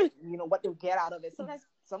 reason, what they get out of it. Sometimes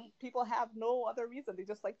some people have no other reason. They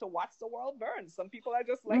just like to watch the world burn. Some people are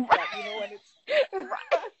just like that, and it's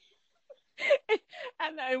I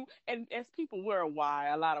know, and as people, we're a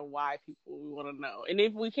lot of why people we want to know, and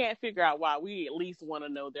if we can't figure out why, we at least want to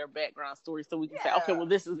know their background story so we can say, okay, well,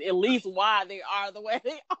 this is at least why they are the way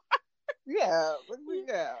they are. yeah.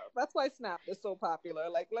 That's why Snap is so popular.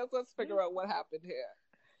 Like, let's figure out what happened here.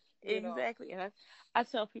 Exactly. And I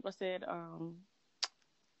tell people, I said,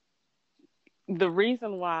 the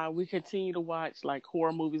reason why we continue to watch like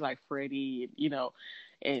horror movies like Freddy,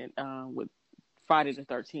 and with Friday the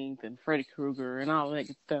 13th and Freddy Krueger and all that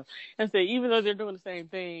good stuff. And so even though they're doing the same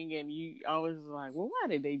thing, and you always like, well, why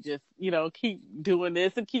did they just, keep doing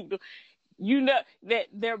this and keep doing, that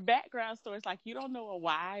their background stories, like you don't know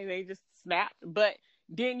why they just snapped, but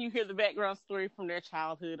then you hear the background story from their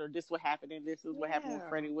childhood, or this what happened, and this is what happened with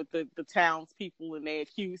Freddie, with the townspeople, and they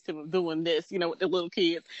accused him of doing this, with the little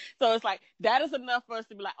kids. So it's like, that is enough for us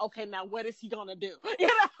to be like, okay, now what is he going to do?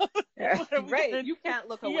 Right. You can't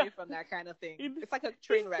look away from that kind of thing. It's like a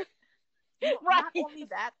train wreck. Right. Not only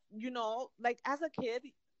that, like as a kid,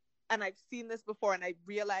 and I've seen this before, and I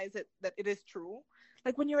realize that it is true.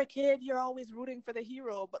 Like when you're a kid, you're always rooting for the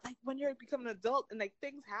hero, but like when you're becoming an adult and like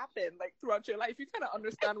things happen like throughout your life, you kind of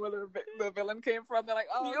understand where the villain came from. They're like,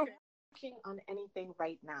 oh, okay. Working on anything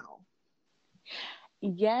right now?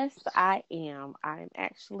 Yes, I am. I'm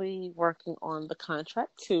actually working on the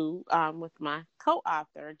contract too, with my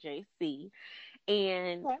co-author JC,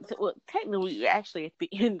 and technically, we're actually at the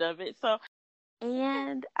end of it. So.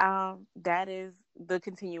 And that is the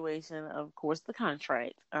continuation, of course, the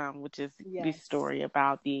contract, which is the story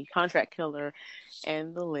about the contract killer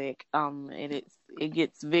and the lick. And it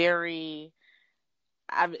gets very.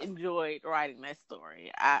 I've enjoyed writing that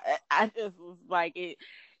story. I just was like it.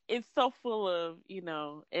 It's so full of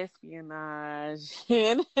espionage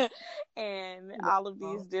and all of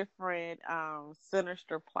these different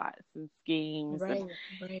sinister plots and schemes.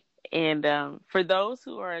 Right. And for those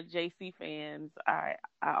who are JC fans, I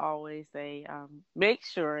always say make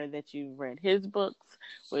sure that you read his books,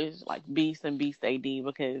 which is like Beast and Beast AD,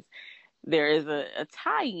 because there is a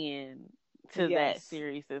tie-in to that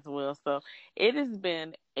series as well. So it has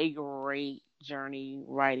been a great journey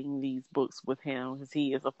writing these books with him, because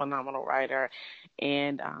he is a phenomenal writer,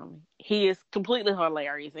 and he is completely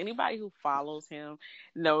hilarious. Anybody who follows him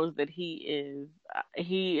knows that he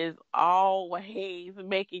is always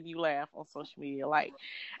making you laugh on social media. Like,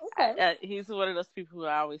 he's one of those people who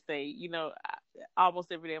I always say,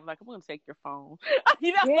 almost every day I'm like, I'm going to take your phone.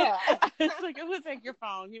 It's like, I'm going to take your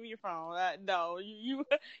phone. Give me your phone. No, you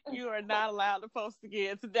are not allowed to post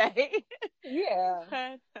again today.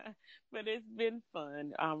 But it's been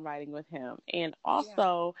fun writing with him. And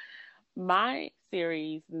also my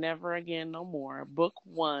series, Never Again No More, book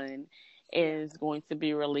 1 is going to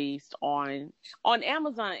be released on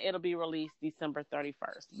Amazon. It'll be released December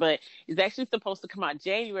 31st, but it's actually supposed to come out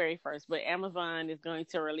January 1st, but Amazon is going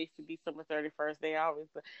to release it December 31st. They always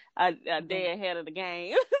a day ahead of the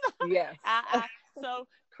game. Yes. So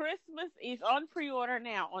Christmas is on pre-order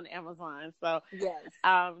now on Amazon. So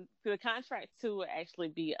the contract 2 will actually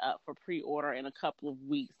be up for pre-order in a couple of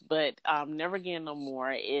weeks, but Never Again No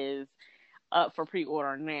More is up for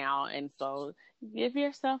pre-order now, and so give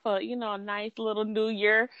yourself a nice little New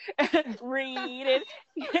Year read, and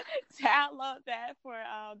download that for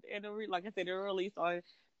like I said, it'll release on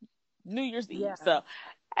New Year's Eve. So,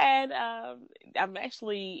 and I'm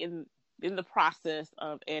actually in the process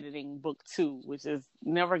of editing book 2, which is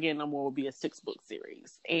Never Again No More, will be a 6-book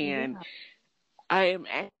series, and I am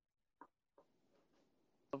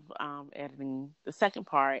editing the second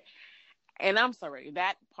part. And I'm sorry,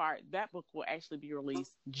 that book will actually be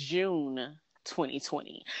released June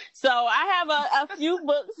 2020. So I have a few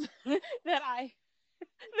books that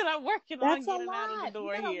I'm working on getting out of the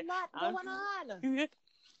door here. That's a lot going on.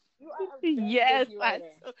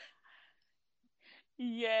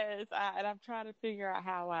 Yes, and I'm trying to figure out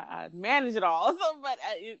how I manage it all. So, but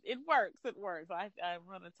it works. It works. I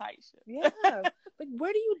run a tight ship. But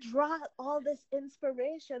where do you draw all this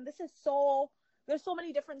inspiration? This is so there's so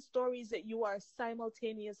many different stories that you are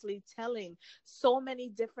simultaneously telling, so many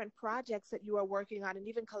different projects that you are working on, and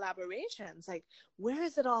even collaborations. Like, where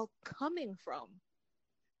is it all coming from?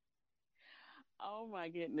 Oh my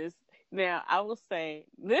goodness. Now I will say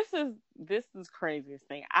this is craziest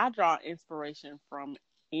thing. I draw inspiration from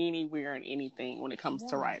anywhere and anything when it comes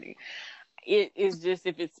to Yeah. writing. It is just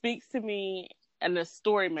if it speaks to me and the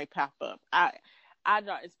story may pop up. I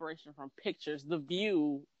draw inspiration from pictures. The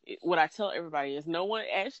view, what I tell everybody is no one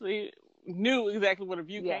actually knew exactly where the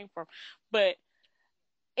view Yeah. came from, but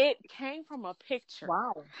it came from a picture.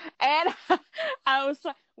 Wow. And I was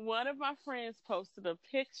like, one of my friends posted a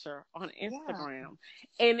picture on Yeah. Instagram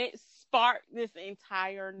and it sparked this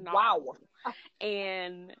entire Wow. novel.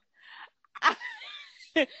 And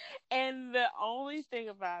and the only thing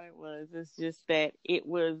about it it's just that it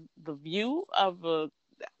was the view of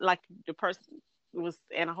like the person was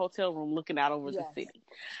in a hotel room looking out over the Yes. city.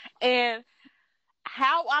 And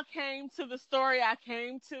how I came to the story I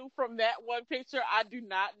came to from that one picture, I do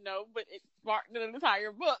not know, but it sparked an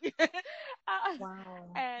entire book.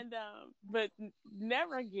 Wow. And but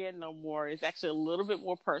Never Again No More is actually a little bit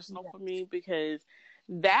more personal Yes. for me because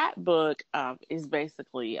that book is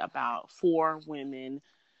basically about four women.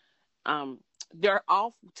 They're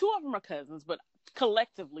all two of them are cousins, but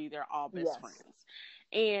collectively they're all best Yes. friends,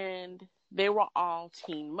 and they were all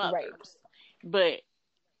teen mothers. Right. But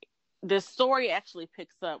the story actually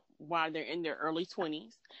picks up while they're in their early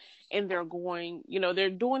 20s and they're going, they're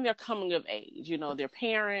doing their coming of age, their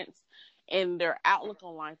parents and their outlook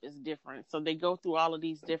on life is different. So they go through all of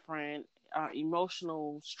these different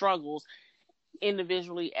emotional struggles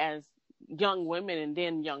individually as young women and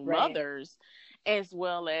then young Right. mothers, as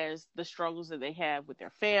well as the struggles that they have with their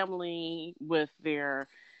family, with their,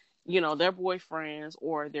 their boyfriends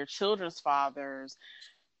or their children's fathers.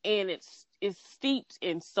 And it's steeped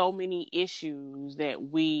in so many issues that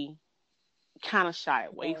we kind of shy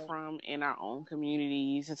away Right. from in our own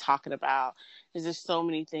communities and talking about. There's just so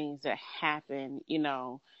many things that happen,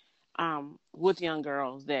 with young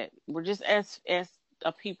girls that we're just as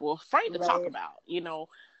a people afraid to talk Right. about.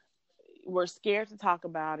 We're scared to talk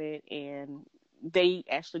about it, and they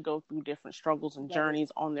actually go through different struggles and Right.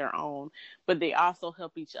 journeys on their own, but they also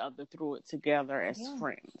help each other through it together as Yeah.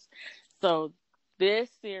 friends. So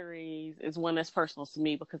this series is one that's personal to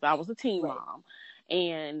me because I was a teen Right. mom,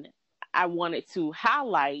 and I wanted to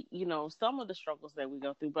highlight, some of the struggles that we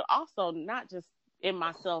go through, but also not just in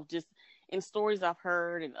myself, just in stories I've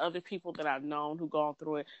heard and other people that I've known who gone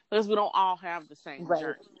through it, because we don't all have the same Right.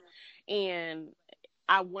 journey. And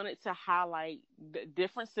I wanted to highlight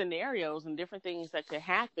different scenarios and different things that could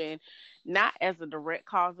happen, not as a direct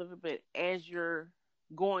cause of it, but as you're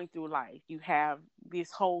going through life, you have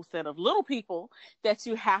this whole set of little people that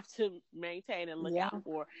you have to maintain and look Yeah. out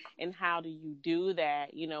for. And how do you do that,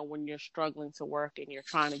 when you're struggling to work and you're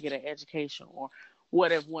trying to get an education, or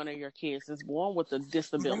what if one of your kids is born with a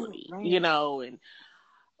disability, Right. and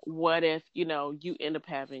what if, you end up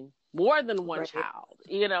having more than one Right. child,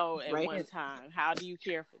 at Right. one time? How do you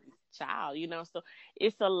care for this child? So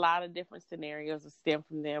it's a lot of different scenarios that stem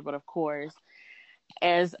from there. But of course,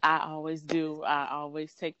 as I always do, I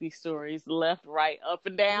always take these stories left, right, up,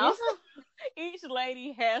 and down. Yeah. Each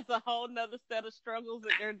lady has a whole nother set of struggles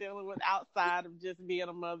that they're dealing with outside of just being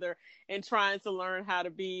a mother and trying to learn how to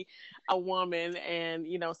be a woman. And,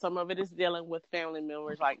 some of it is dealing with family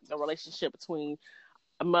members, like the relationship between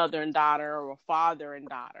a mother and daughter, or a father and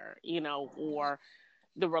daughter, or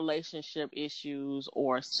the relationship issues,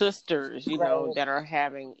 or sisters, Right. that are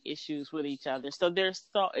having issues with each other. So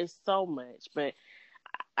it's so much, but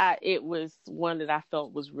it was one that I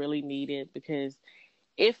felt was really needed because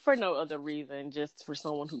if for no other reason, just for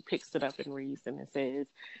someone who picks it up and reads and says,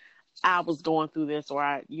 I was going through this,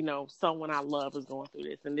 or someone I love is going through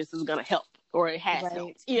this, and this is going to help, or it has Right.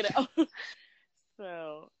 helped,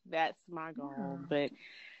 So that's my goal. But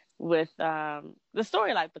with the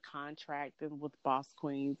story like The Contract and with Boss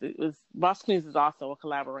Queens, Boss Queens is also a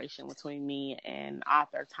collaboration between me and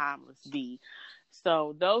author Timeless D.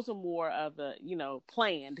 So those are more of the,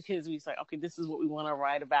 planned, because we say, okay, this is what we want to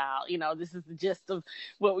write about. This is the gist of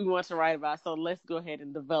what we want to write about. So let's go ahead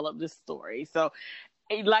and develop this story. So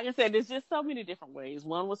like I said, there's just so many different ways.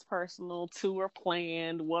 One was personal, two were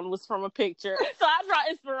planned, one was from a picture. So I draw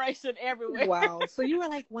inspiration everywhere. Wow. So you were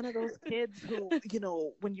like one of those kids who,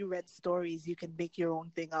 when you read stories, you can make your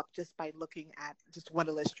own thing up just by looking at just one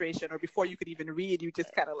illustration, or before you could even read, you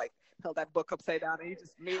just kind of like held that book upside down and you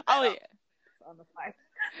just made that up on the fly.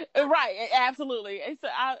 Right, absolutely. And so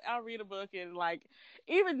I'll read a book, and like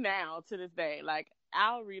even now to this day, like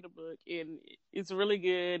I'll read a book and it's really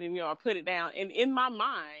good, and I put it down, and in my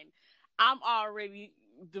mind I'm already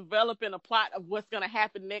developing a plot of what's going to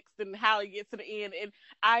happen next and how it gets to the end. And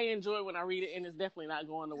I enjoy when I read it, and it's definitely not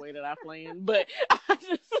going the way that I planned. But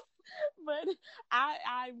but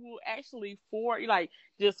I will actually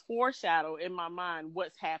just foreshadow in my mind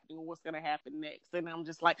what's happening, what's going to happen next. And I'm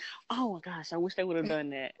just like, oh my gosh, I wish they would have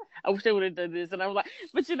done that. I wish they would have done this. And I'm like,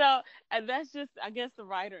 but and that's just, I guess, the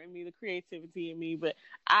writer in me, the creativity in me. But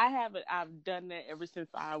I've done that ever since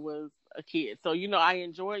I was a kid. So, I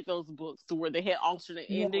enjoyed those books to where they had alternate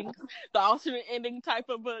endings, the alternate ending type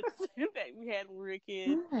of books that we had when we were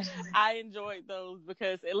kids. I enjoyed those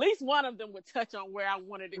because at least one of them would touch on where I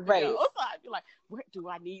wanted it to go. So I'd be like, where do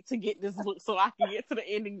I need to get this book so I can get to the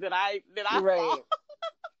ending that I saw?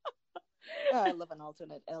 I love an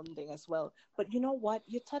alternate ending as well. But you know what?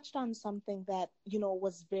 You touched on something that,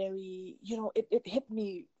 was very, it hit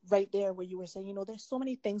me right there where you were saying, there's so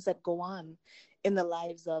many things that go on in the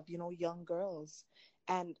lives of, young girls.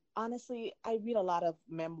 And honestly, I read a lot of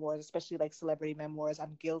memoirs, especially like celebrity memoirs.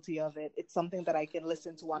 I'm guilty of it. It's something that I can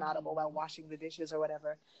listen to on Audible while washing the dishes or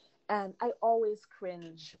whatever. And I always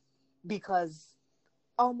cringe because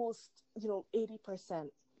almost, 80%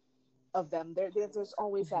 of them, there's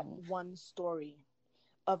always that one story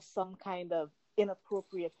of some kind of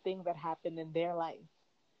inappropriate thing that happened in their life,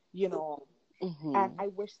 and I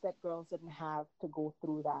wish that girls didn't have to go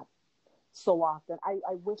through that so often.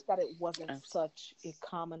 I wish that it wasn't such a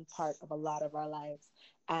common part of a lot of our lives.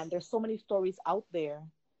 And there's so many stories out there,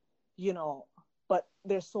 but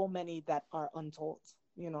there's so many that are untold,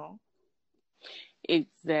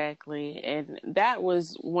 Exactly. And that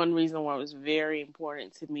was one reason why it was very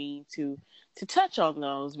important to me to touch on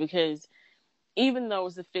those, because even though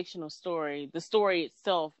it's a fictional story, the story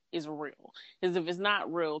itself is real. Because if it's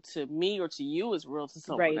not real to me or to you, it's real to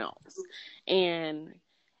someone else. And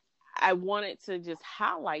I wanted to just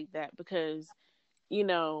highlight that because,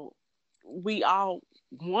 we all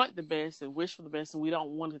want the best and wish for the best, and we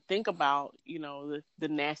don't want to think about, the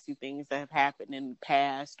nasty things that have happened in the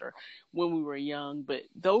past or when we were young. But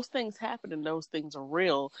those things happen and those things are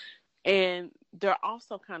real. And they're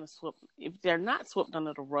also kind of swept, if they're not swept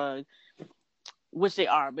under the rug, which they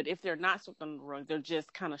are, but if they're not swept under the rug, they're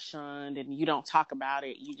just kind of shunned and you don't talk about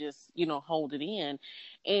it. You just, hold it in.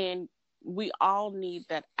 And we all need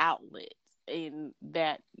that outlet and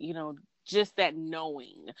that, just that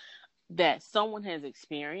knowing that someone has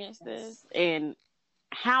experienced this and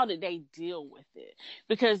how did they deal with it?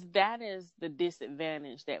 Because that is the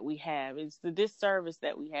disadvantage that we have. It's the disservice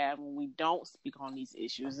that we have when we don't speak on these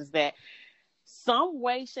issues, is that some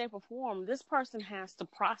way, shape, or form, this person has to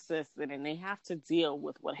process it and they have to deal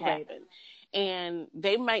with what happened. And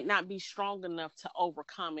they might not be strong enough to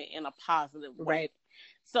overcome it in a positive way.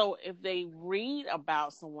 So if they read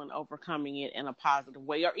about someone overcoming it in a positive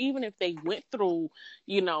way, or even if they went through,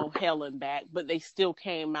 hell and back, but they still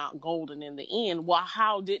came out golden in the end, well,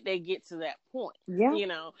 how did they get to that point?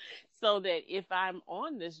 So that if I'm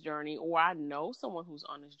on this journey or I know someone who's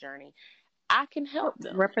on this journey, I can help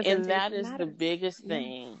them. And that is the biggest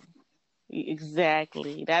thing.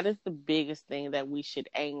 Exactly. That is the biggest thing that we should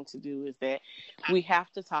aim to do, is that we have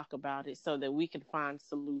to talk about it so that we can find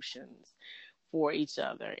solutions for each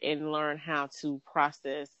other and learn how to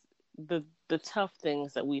process the tough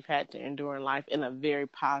things that we've had to endure in life in a very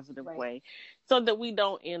positive way, so that we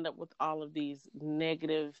don't end up with all of these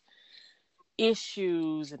negative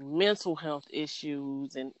issues and mental health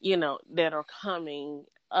issues and that are coming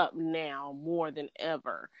up now more than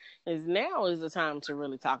ever. Because now is the time to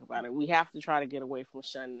really talk about it. We have to try to get away from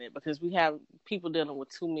shunning it, because we have people dealing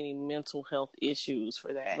with too many mental health issues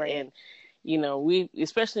for that. And we,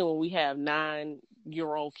 especially when we have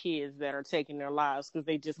 9-year-old kids that are taking their lives because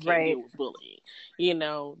they just can't deal with bullying.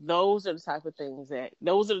 Those are the type of things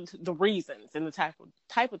those are the reasons and the type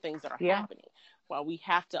of things that are happening. While we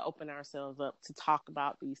have to open ourselves up to talk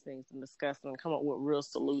about these things and discuss them and come up with real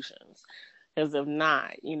solutions. Because if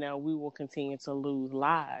not, we will continue to lose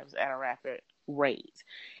lives at a rapid rate,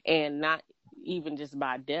 and not even just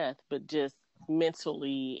by death, but just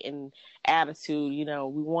mentally and attitude. We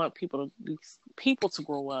want people to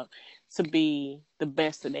grow up to be the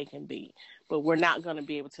best that they can be, but we're not going to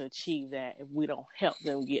be able to achieve that if we don't help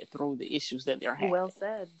them get through the issues that they're having. Well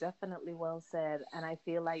said. Definitely well said. And I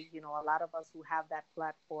feel like, a lot of us who have that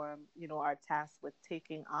platform, are tasked with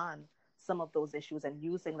taking on some of those issues and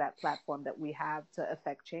using that platform that we have to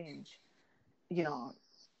affect change.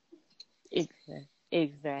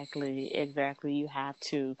 Exactly. You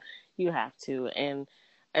have to. And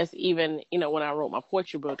as even, when I wrote my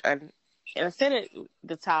poetry book, and I said at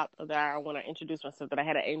the top that I want to introduce myself, that I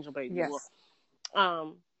had an angel baby. Yes.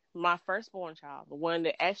 Well, my firstborn child, the one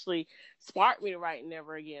that actually sparked me to write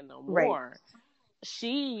Never Again No Right. More,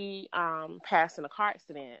 she passed in a car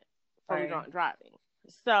accident from drunk driving.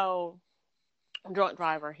 So drunk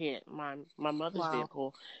driver hit my mother's Wow.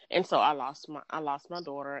 vehicle, and so I lost my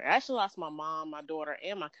daughter. I actually lost my mom, my daughter,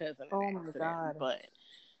 and my cousin in the accident. God. But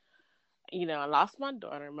I lost my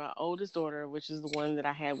daughter, my oldest daughter, which is the one that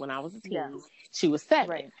I had when I was a teen. Yeah. She was 7.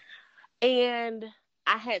 Right. And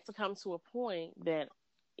I had to come to a point that,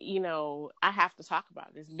 I have to talk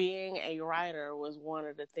about this. Being a writer was one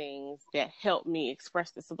of the things that helped me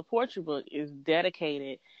express this. So the poetry book is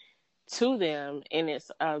dedicated to them, and it's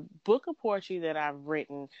a book of poetry that I've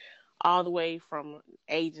written all the way from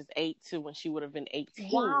ages 8 to when she would have been 18.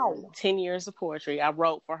 Wow. 10 years of poetry I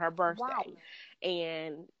wrote for her birthday. Wow.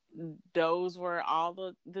 And those were all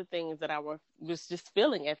the things that I was just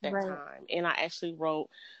feeling at that time. And I actually wrote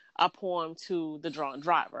a poem to the drunk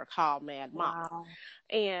driver called Mad Mama. Wow.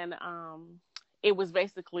 And it was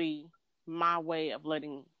basically my way of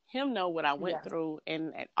letting him know what I went through,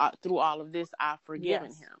 and through all of this, I've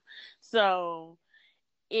forgiven him. So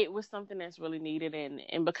it was something that's really needed,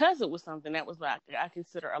 and because it was something that was like I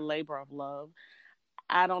consider a labor of love,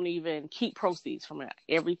 I don't even keep proceeds from it.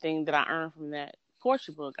 Everything that I earn from that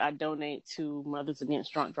poetry book, I donate to Mothers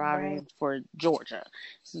Against Drunk Driving for Georgia.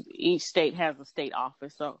 So each state has a state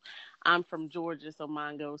office, so I'm from Georgia, so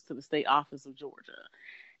mine goes to the state office of Georgia.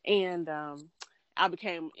 And I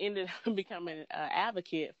ended up becoming an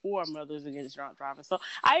advocate for Mothers Against Drunk Driving. So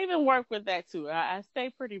I even work with that too. I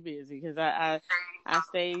stay pretty busy because I'm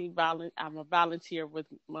a volunteer with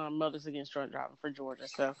Mothers Against Drunk Driving for Georgia.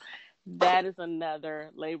 So that is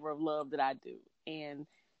another labor of love that I do. And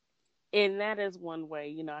that is one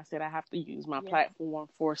way, I said I have to use my platform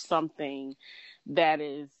for something that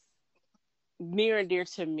is near and dear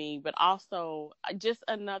to me, but also just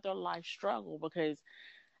another life struggle, because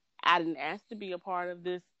I didn't ask to be a part of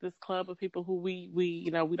this club of people who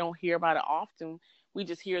we don't hear about it often. We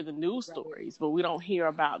just hear the news stories, but we don't hear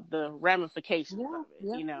about the ramifications of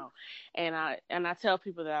it, And I tell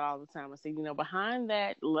people that all the time. I say, behind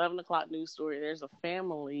that 11 o'clock news story, there's a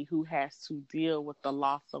family who has to deal with the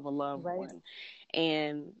loss of a loved one.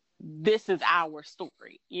 And this is our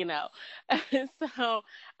story, So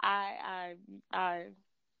I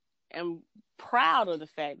am proud of the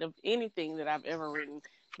fact of anything that I've ever written,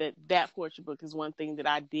 that poetry book is one thing that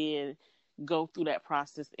I did go through that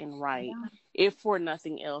process and write, if for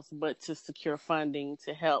nothing else but to secure funding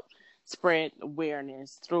to help spread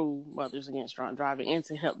awareness through Mothers Against Drunk Driving and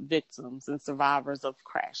to help victims and survivors of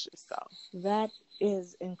crashes. So that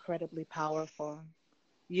is incredibly powerful.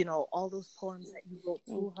 All those poems that you wrote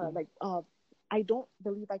through her, like I don't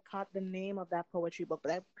believe I caught the name of that poetry book,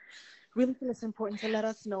 but I really feel it's important to let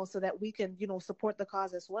us know so that we can, support the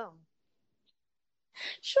cause as well.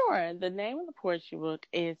 Sure. The name of the poetry book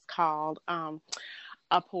is called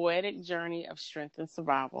A Poetic Journey of Strength and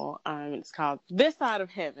Survival. It's called This Side of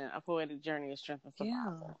Heaven, A Poetic Journey of Strength and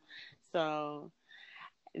Survival. So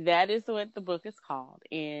that is what the book is called.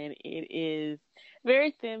 And it is a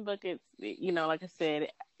very thin book. It's, like I said,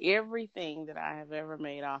 everything that I have ever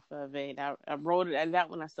made off of it. I wrote it, and that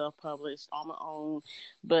one I self-published on my own.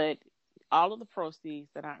 But all of the proceeds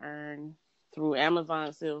that I earn through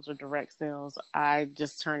Amazon sales or direct sales, I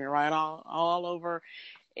just turn it right all over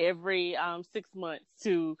every 6 months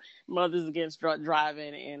to Mothers Against Drunk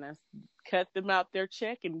Driving, and I cut them out their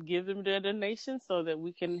check and give them their donation so that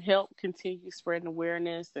we can help continue spreading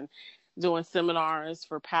awareness and doing seminars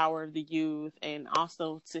for Power of the Youth, and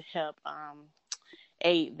also to help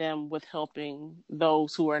aid them with helping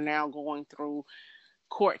those who are now going through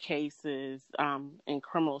court cases and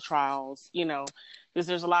criminal trials, because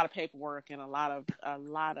there's a lot of paperwork and a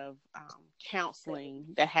lot of counseling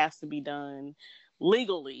that has to be done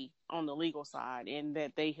legally on the legal side, and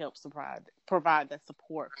that they help provide that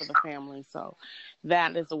support for the family. So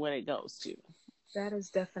that is the way it goes to. That is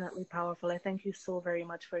definitely powerful. I thank you so very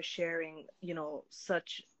much for sharing,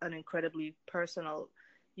 such an incredibly personal,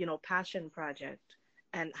 passion project,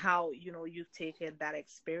 and how, you've taken that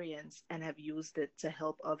experience and have used it to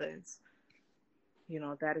help others.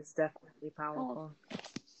 That is definitely powerful.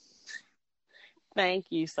 Thank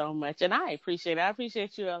you so much. And I appreciate it. I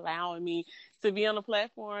appreciate you allowing me to be on the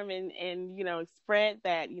platform and spread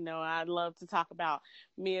that. I'd love to talk about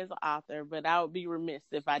me as an author, but I would be remiss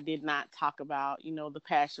if I did not talk about, the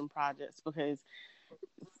passion projects, because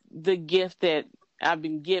the gift that I've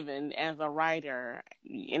been given as a writer,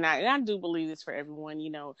 and I do believe this for everyone,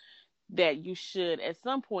 that you should, at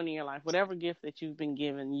some point in your life, whatever gift that you've been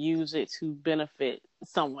given, use it to benefit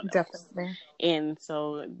someone else. Definitely. And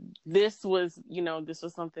so this was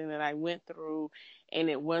something that I went through, and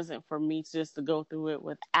it wasn't for me just to go through it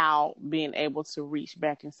without being able to reach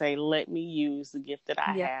back and say, let me use the gift that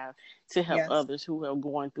I have to help others who are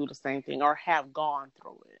going through the same thing or have gone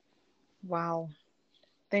through it. Wow.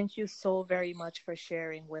 Thank you so very much for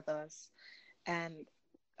sharing with us. And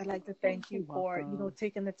I'd like to thank you for,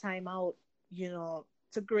 taking the time out,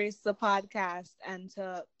 to grace the podcast and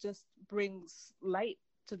to just bring light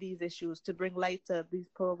to these issues, to bring light to these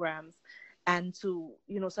programs, and to,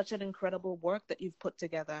 such an incredible work that you've put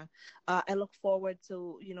together. I look forward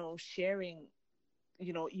to, sharing,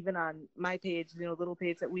 even on my page, little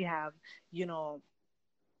page that we have,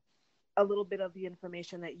 a little bit of the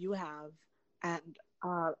information that you have. And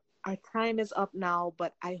our time is up now,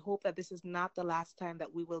 but I hope that this is not the last time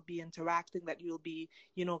that we will be interacting, that you'll be,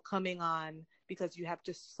 coming on, because you have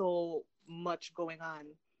just so much going on,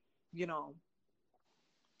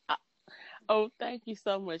 Oh, thank you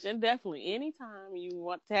so much. And definitely, anytime you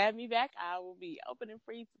want to have me back, I will be open and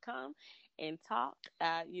free to come and talk.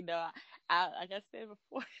 I like I said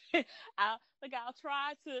before, I'll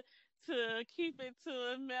try to keep it to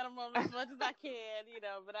a minimum as much as I can,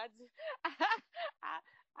 but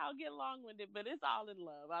I'll get long-winded, but it's all in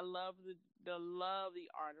love. I love the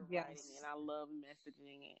art of writing, and I love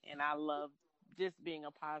messaging, and I love just being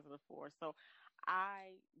a positive force. So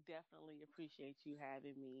I definitely appreciate you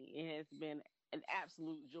having me. It has been an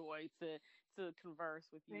absolute joy to converse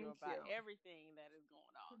with you about everything that is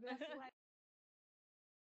going on.